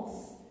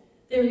calls.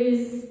 There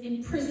is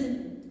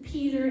imprisonment,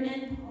 Peter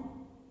and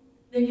Paul.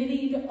 They're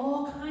getting into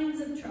all kinds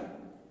of trouble.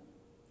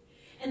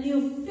 And the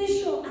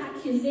official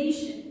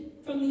accusation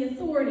from the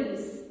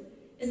authorities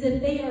is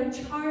that they are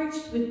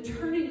charged with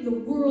turning the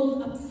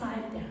world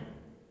upside down.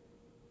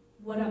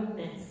 What a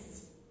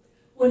mess.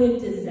 What a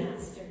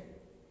disaster.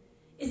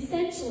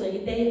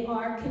 Essentially, they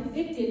are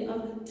convicted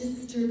of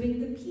disturbing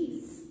the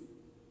peace.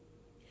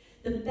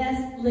 The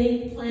best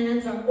laid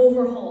plans are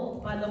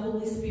overhauled by the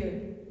Holy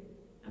Spirit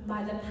and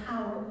by the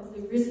power of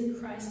the risen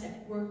Christ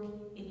at work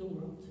in the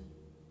world.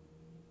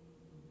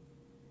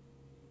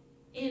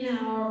 In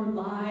our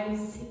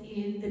lives,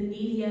 in the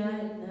media,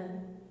 in the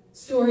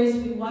stories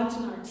we watch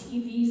on our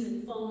TVs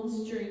and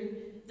phones during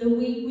the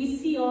week, we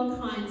see all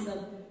kinds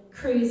of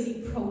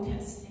crazy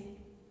protesting.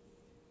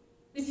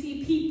 We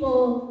see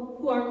people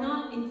who are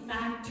not, in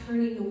fact,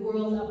 turning the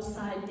world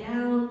upside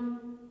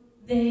down.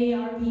 They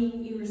are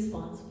being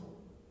irresponsible.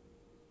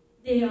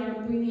 They are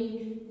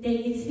bringing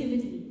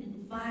negativity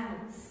and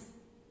violence.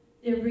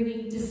 They're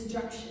bringing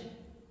destruction.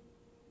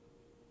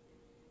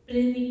 But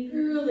in the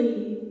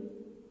early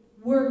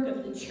work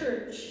of the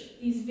church,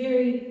 these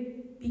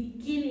very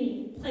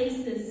beginning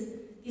places,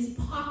 these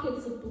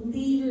pockets of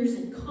believers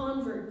and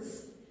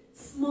converts,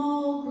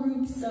 small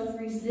groups of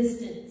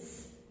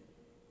resistance,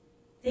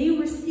 they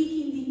were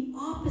seeking the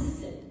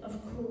opposite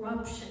of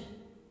corruption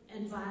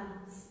and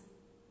violence.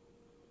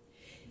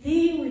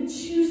 They were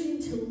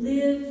choosing to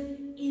live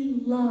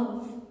in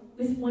love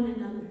with one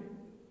another.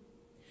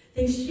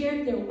 They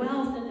shared their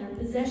wealth and their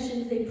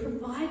possessions. They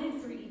provided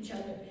for each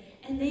other.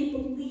 And they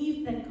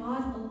believed that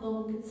God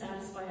alone could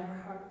satisfy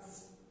our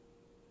hearts.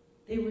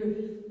 They were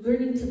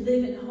learning to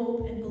live in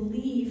hope and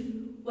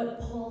believe what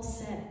Paul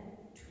said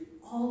to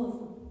all of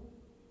them.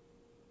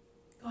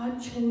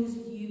 God chose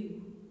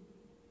you.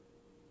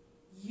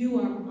 You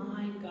are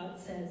mine, God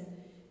says.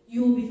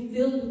 You will be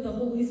filled with the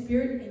Holy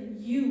Spirit, and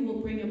you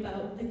will bring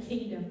about the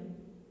kingdom.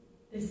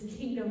 This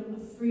kingdom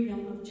of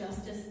freedom, of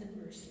justice,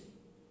 and mercy.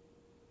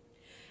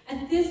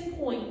 At this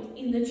point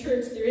in the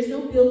church, there is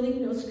no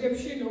building, no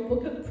scripture, no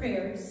book of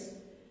prayers.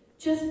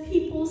 Just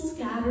people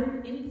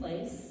scattered in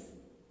place,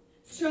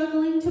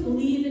 struggling to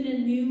believe in a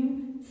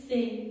new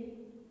thing,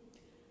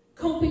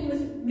 coping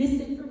with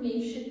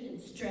misinformation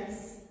and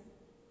stress,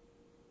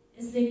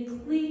 as they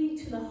cling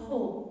to the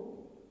hope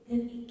that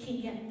it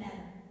can get better.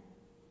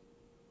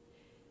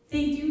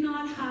 They do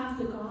not have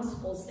the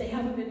Gospels. They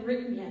haven't been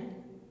written yet.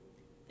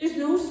 There's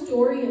no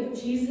story of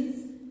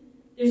Jesus.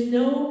 There's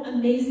no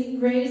amazing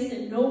grace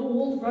and no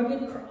old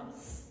rugged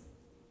cross.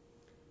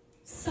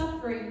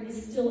 Suffering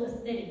is still a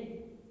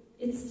thing.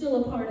 It's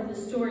still a part of the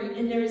story.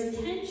 And there is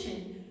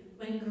tension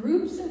when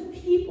groups of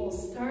people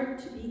start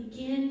to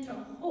begin to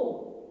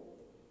hope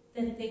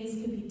that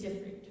things can be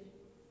different.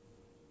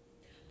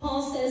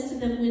 Paul says to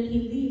them when he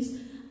leaves,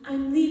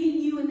 I'm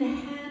leaving you in the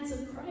hands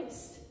of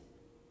Christ.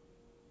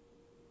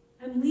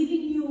 I'm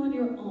leaving you on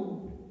your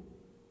own.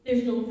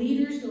 There's no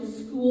leaders, no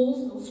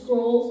schools, no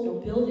scrolls, no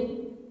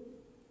building.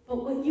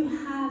 But what you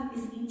have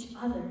is each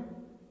other.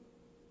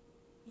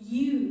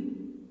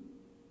 You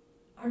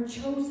are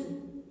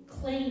chosen,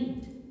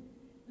 claimed,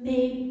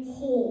 made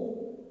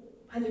whole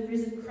by the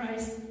risen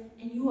Christ,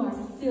 and you are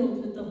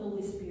filled with the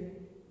Holy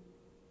Spirit.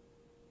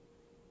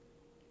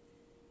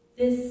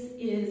 This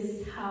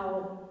is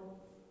how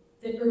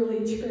the early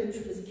church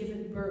was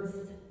given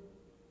birth.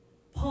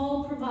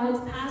 Paul provides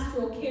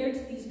pastoral care to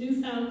these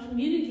newfound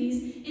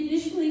communities,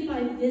 initially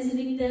by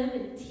visiting them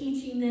and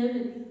teaching them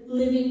and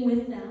living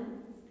with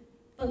them,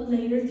 but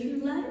later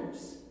through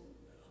letters,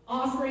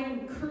 offering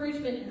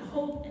encouragement and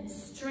hope and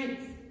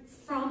strength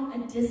from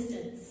a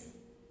distance.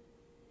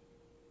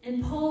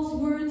 And Paul's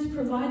words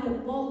provide the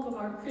bulk of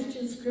our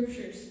Christian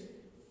scriptures.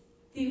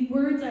 The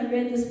words I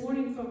read this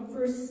morning from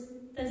 1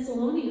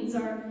 Thessalonians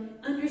are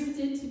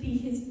understood to be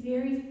his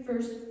very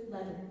first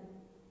letter.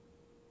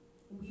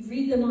 We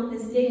read them on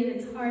this day, and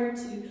it's hard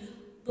to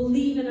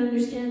believe and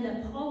understand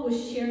that Paul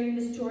was sharing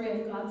the story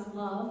of God's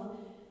love,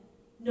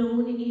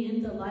 known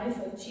in the life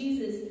of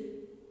Jesus,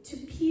 to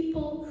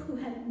people who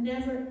had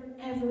never,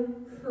 ever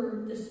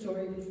heard the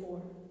story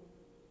before.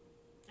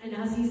 And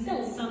as he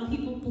says, some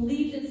people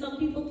believed and some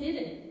people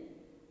didn't.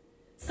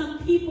 Some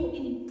people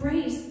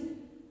embraced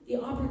the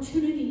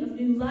opportunity of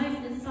new life,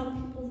 and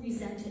some people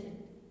resented it.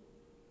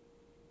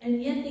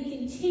 And yet they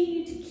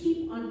continued to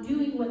keep on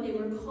doing what they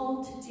were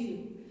called to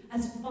do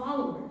as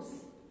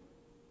followers,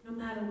 no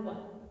matter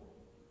what.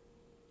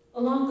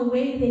 Along the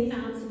way, they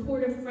found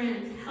supportive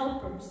friends,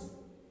 helpers.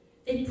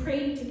 They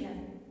prayed together.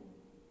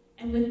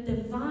 And with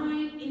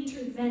divine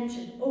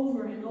intervention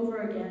over and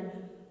over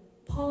again,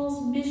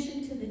 Paul's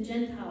mission to the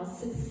Gentiles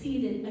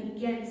succeeded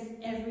against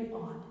every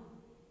odd.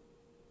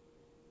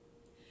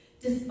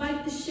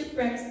 Despite the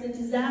shipwrecks, the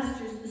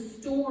disasters, the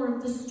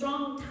storm, the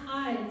strong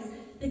tides,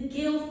 the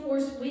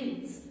gale-force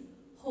winds,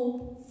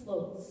 hope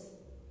floats.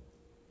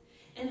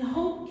 And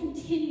hope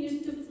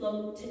continues to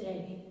float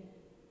today,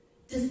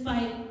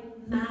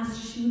 despite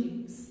mass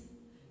shootings,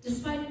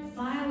 despite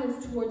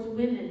violence towards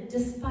women,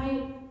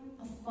 despite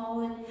a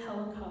fallen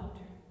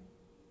helicopter,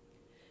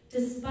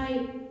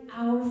 despite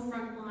our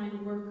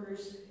frontline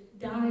workers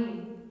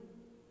dying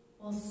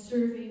while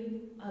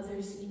serving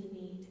others in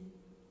need.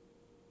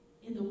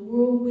 In the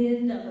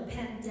whirlwind of a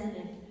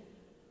pandemic,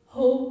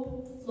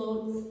 hope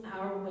floats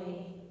our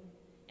way,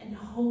 and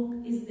hope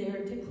is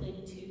there to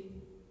cling to.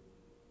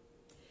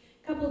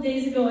 A couple of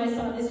days ago, I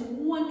saw this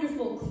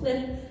wonderful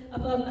clip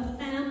about a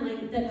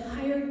family that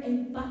hired a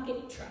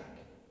bucket truck.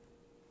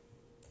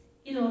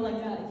 You know,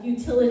 like a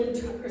utility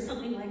truck or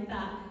something like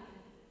that,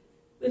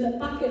 with a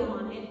bucket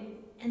on it,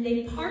 and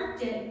they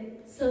parked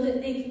it so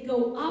that they could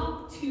go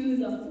up to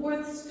the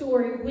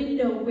 4th-story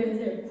window where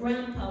their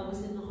grandpa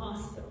was in the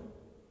hospital.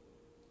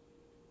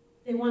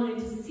 They wanted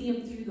to see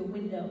him through the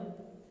window,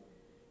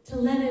 to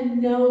let him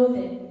know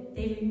that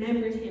they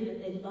remembered him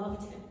and they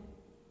loved him.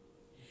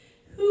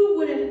 Who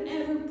would have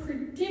ever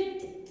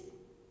predicted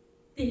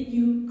that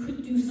you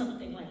could do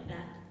something like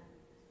that?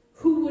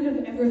 Who would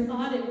have ever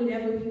thought it would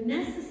ever be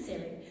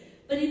necessary?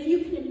 But if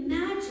you can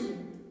imagine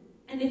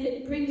it, and if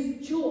it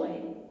brings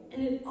joy,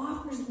 and it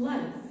offers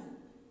life,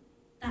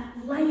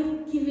 that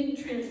life-giving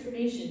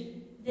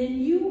transformation, then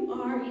you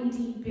are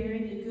indeed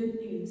bearing the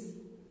good news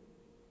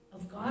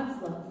of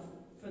God's love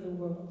for the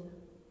world.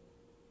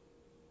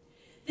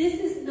 This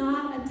is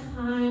not a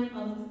time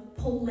of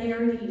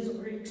polarities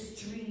or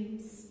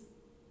extremes.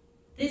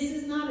 This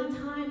is not a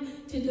time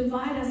to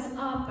divide us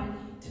up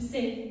and to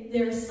say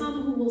there are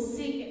some who will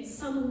sink and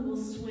some who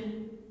will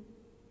swim.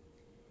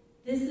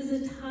 This is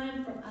a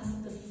time for us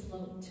to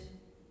float.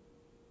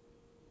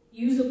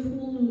 Use a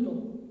pool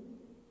noodle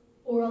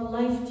or a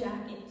life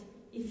jacket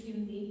if you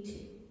need to.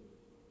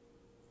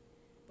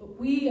 But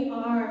we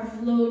are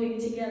floating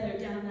together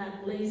down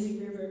that lazy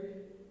river.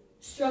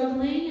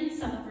 Struggling and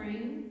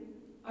suffering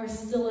are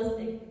still a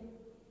thing.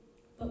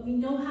 But we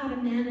know how to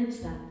manage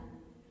that.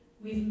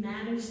 We've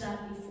managed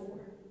that before.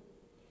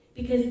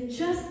 Because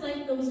just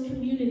like those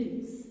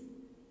communities,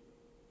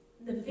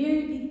 the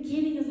very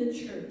beginning of the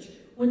church,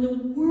 when the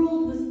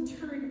world was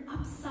turned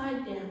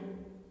upside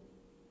down,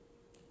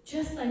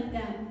 just like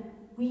them,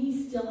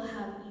 we still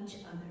have each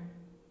other.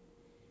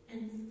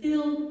 And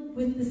filled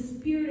with the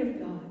Spirit of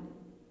God,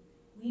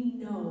 we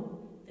know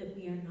that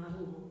we are not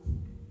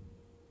alone.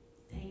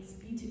 Thanks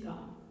be to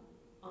God.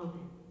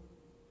 Amen.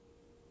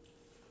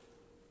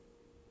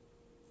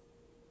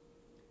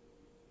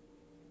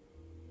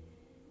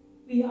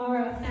 We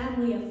are a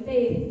family of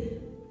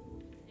faith,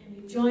 and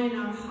we join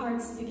our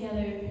hearts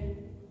together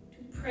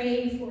to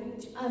pray for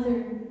each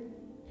other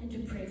and to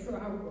pray for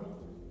our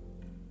world.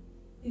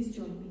 Please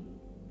join me.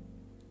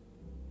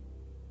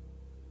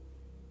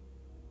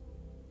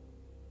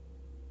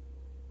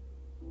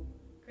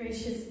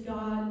 Gracious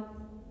God,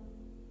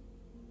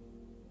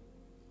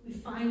 we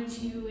find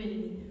you in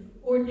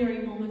the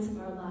ordinary moments of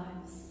our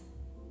lives,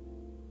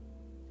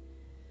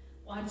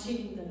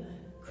 watching the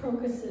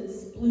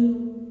crocuses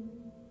bloom,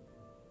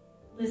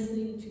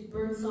 listening to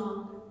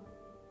birdsong,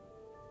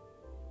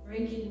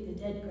 raking the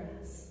dead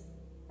grass.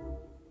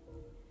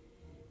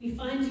 We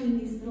find you in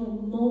these little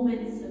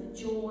moments of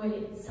joy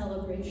and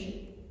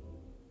celebration.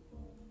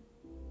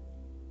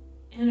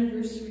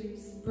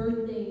 Anniversaries,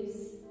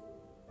 birthdays,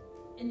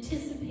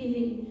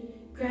 anticipating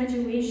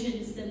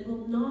graduations that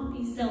will not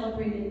be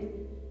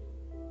celebrated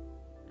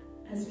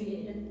as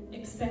we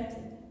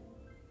expected.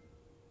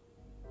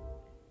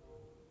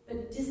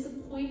 But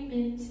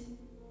disappointment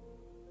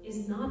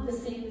is not the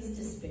same as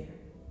despair.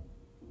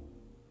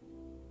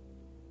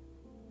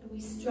 And we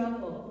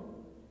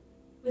struggle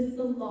with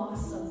the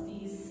loss of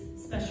these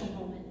special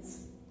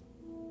moments.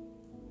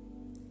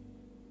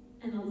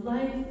 And a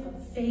life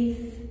of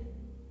faith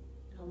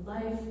and a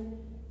life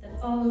that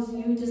follows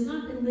you does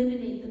not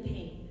eliminate the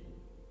pain.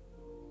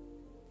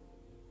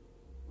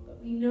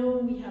 But we know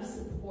we have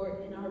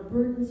support and our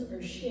burdens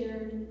are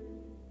shared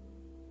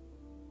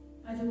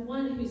by the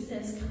one who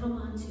says, "Come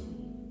unto me."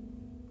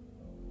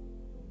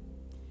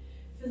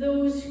 For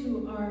those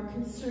who are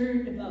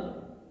concerned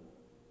about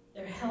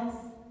their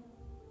health,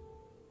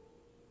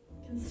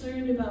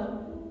 concerned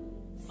about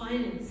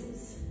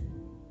finances,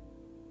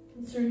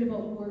 concerned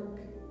about work,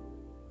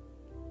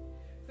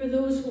 for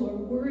those who are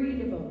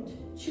worried about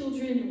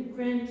children and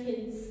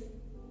grandkids,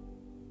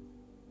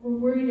 or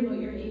worried about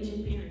your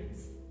aged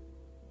parents,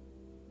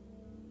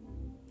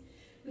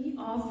 we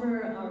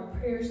offer our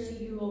prayers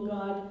to you, O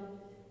God,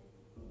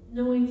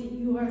 knowing that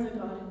you are the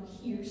God who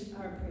hears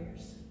our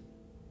prayers.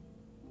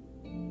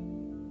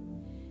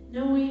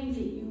 Knowing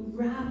that you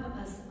wrap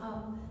us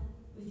up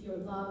with your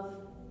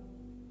love,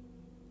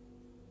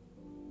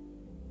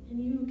 and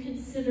you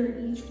consider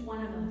each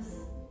one of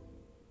us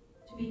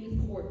to be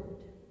important,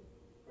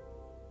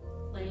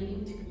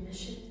 claimed,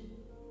 commissioned,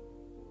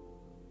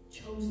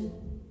 chosen.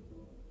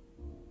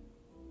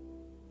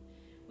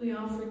 We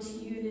offer to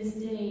you this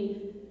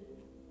day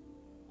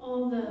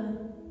all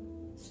the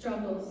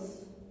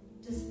struggles,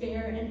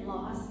 despair, and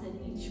loss that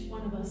each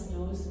one of us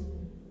knows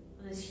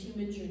on this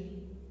human journey.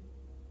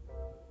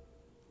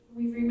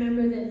 We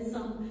remember that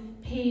some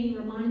pain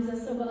reminds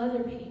us of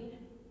other pain.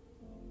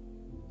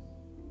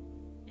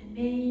 And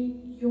may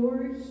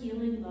your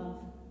healing love,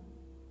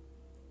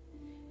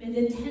 may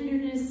the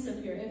tenderness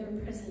of your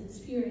ever-present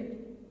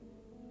Spirit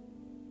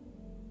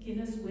give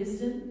us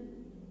wisdom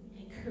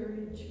and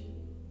courage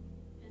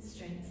and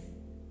strength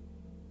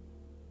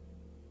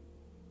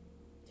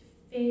to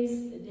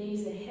face the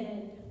days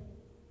ahead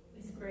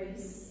with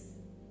grace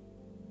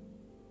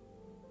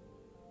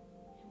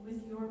and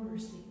with your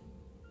mercy.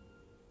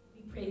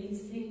 We pray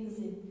these things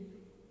in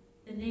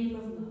the name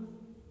of love.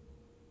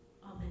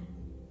 Amen.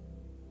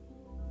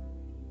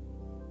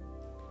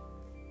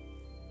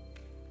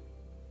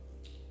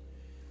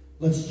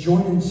 Let's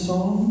join in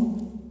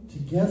song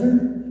together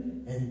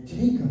and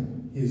take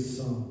up his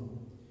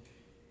song.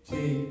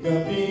 Take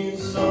up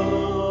his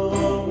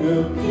song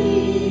of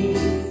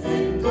peace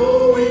and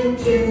go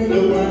into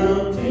the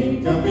world.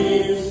 Take up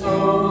his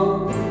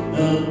song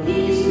of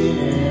peace in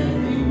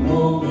every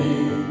moment.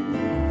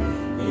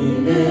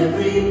 In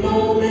every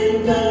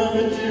moment of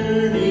a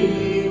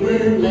journey,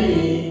 we're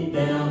laying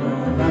down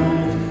our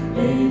lives.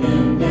 Lay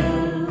them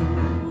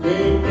down,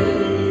 lay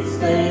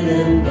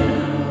them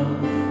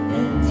down,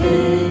 and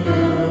take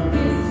up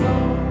his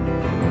song.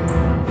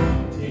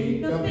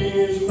 Take up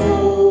his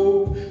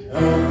hope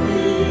of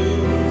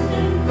peace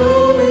and go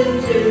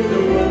into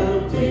the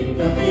world. Take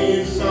up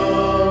his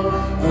song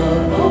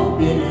of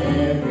hope in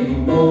every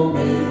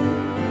moment.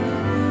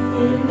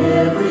 In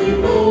every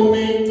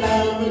moment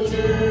of a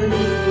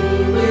journey,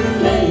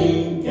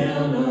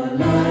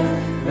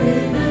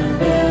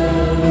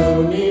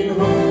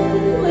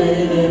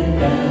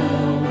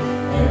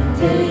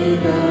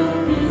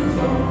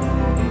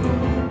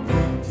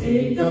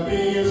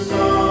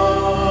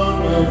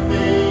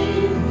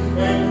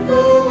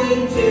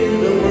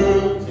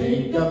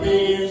 up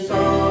his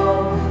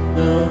song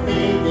of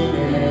faith in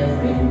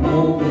every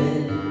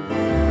moment.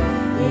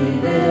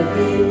 In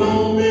every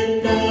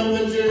moment of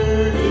the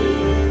journey,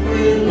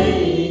 we're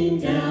laying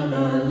down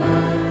our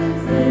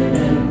lives, lay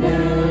them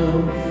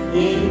down.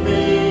 In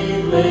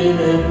faith, lay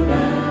them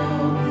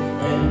down,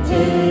 and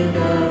take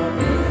up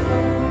his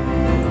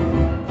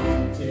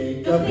song.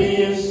 Take up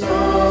his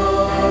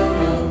song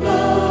of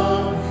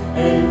love,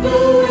 and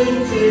go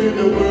into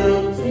the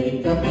world.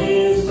 Take up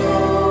his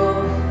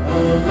song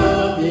of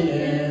love in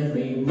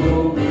every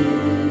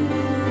moment.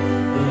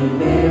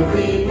 In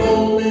every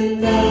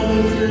moment of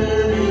the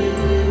journey,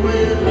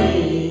 we're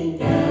laying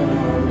down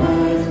our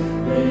lives,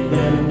 lay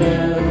them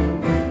down.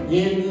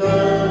 In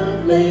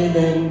love, lay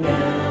them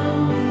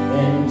down,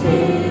 and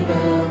take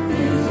up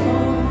his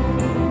song.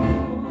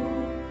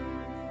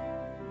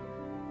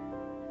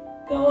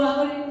 Go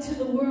out into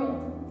the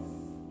world.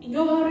 And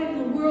go out in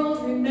the world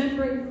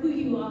remembering who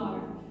you are.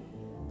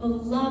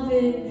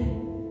 Beloved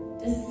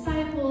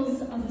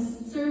disciples of a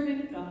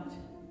servant God.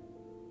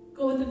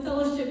 Go with the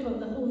fellowship of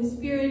the Holy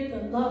Spirit,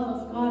 the love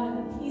of God, and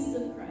the peace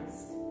of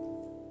Christ.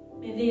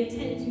 May they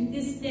attend you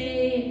this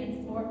day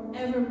and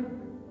forever.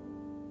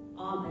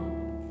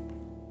 Amen.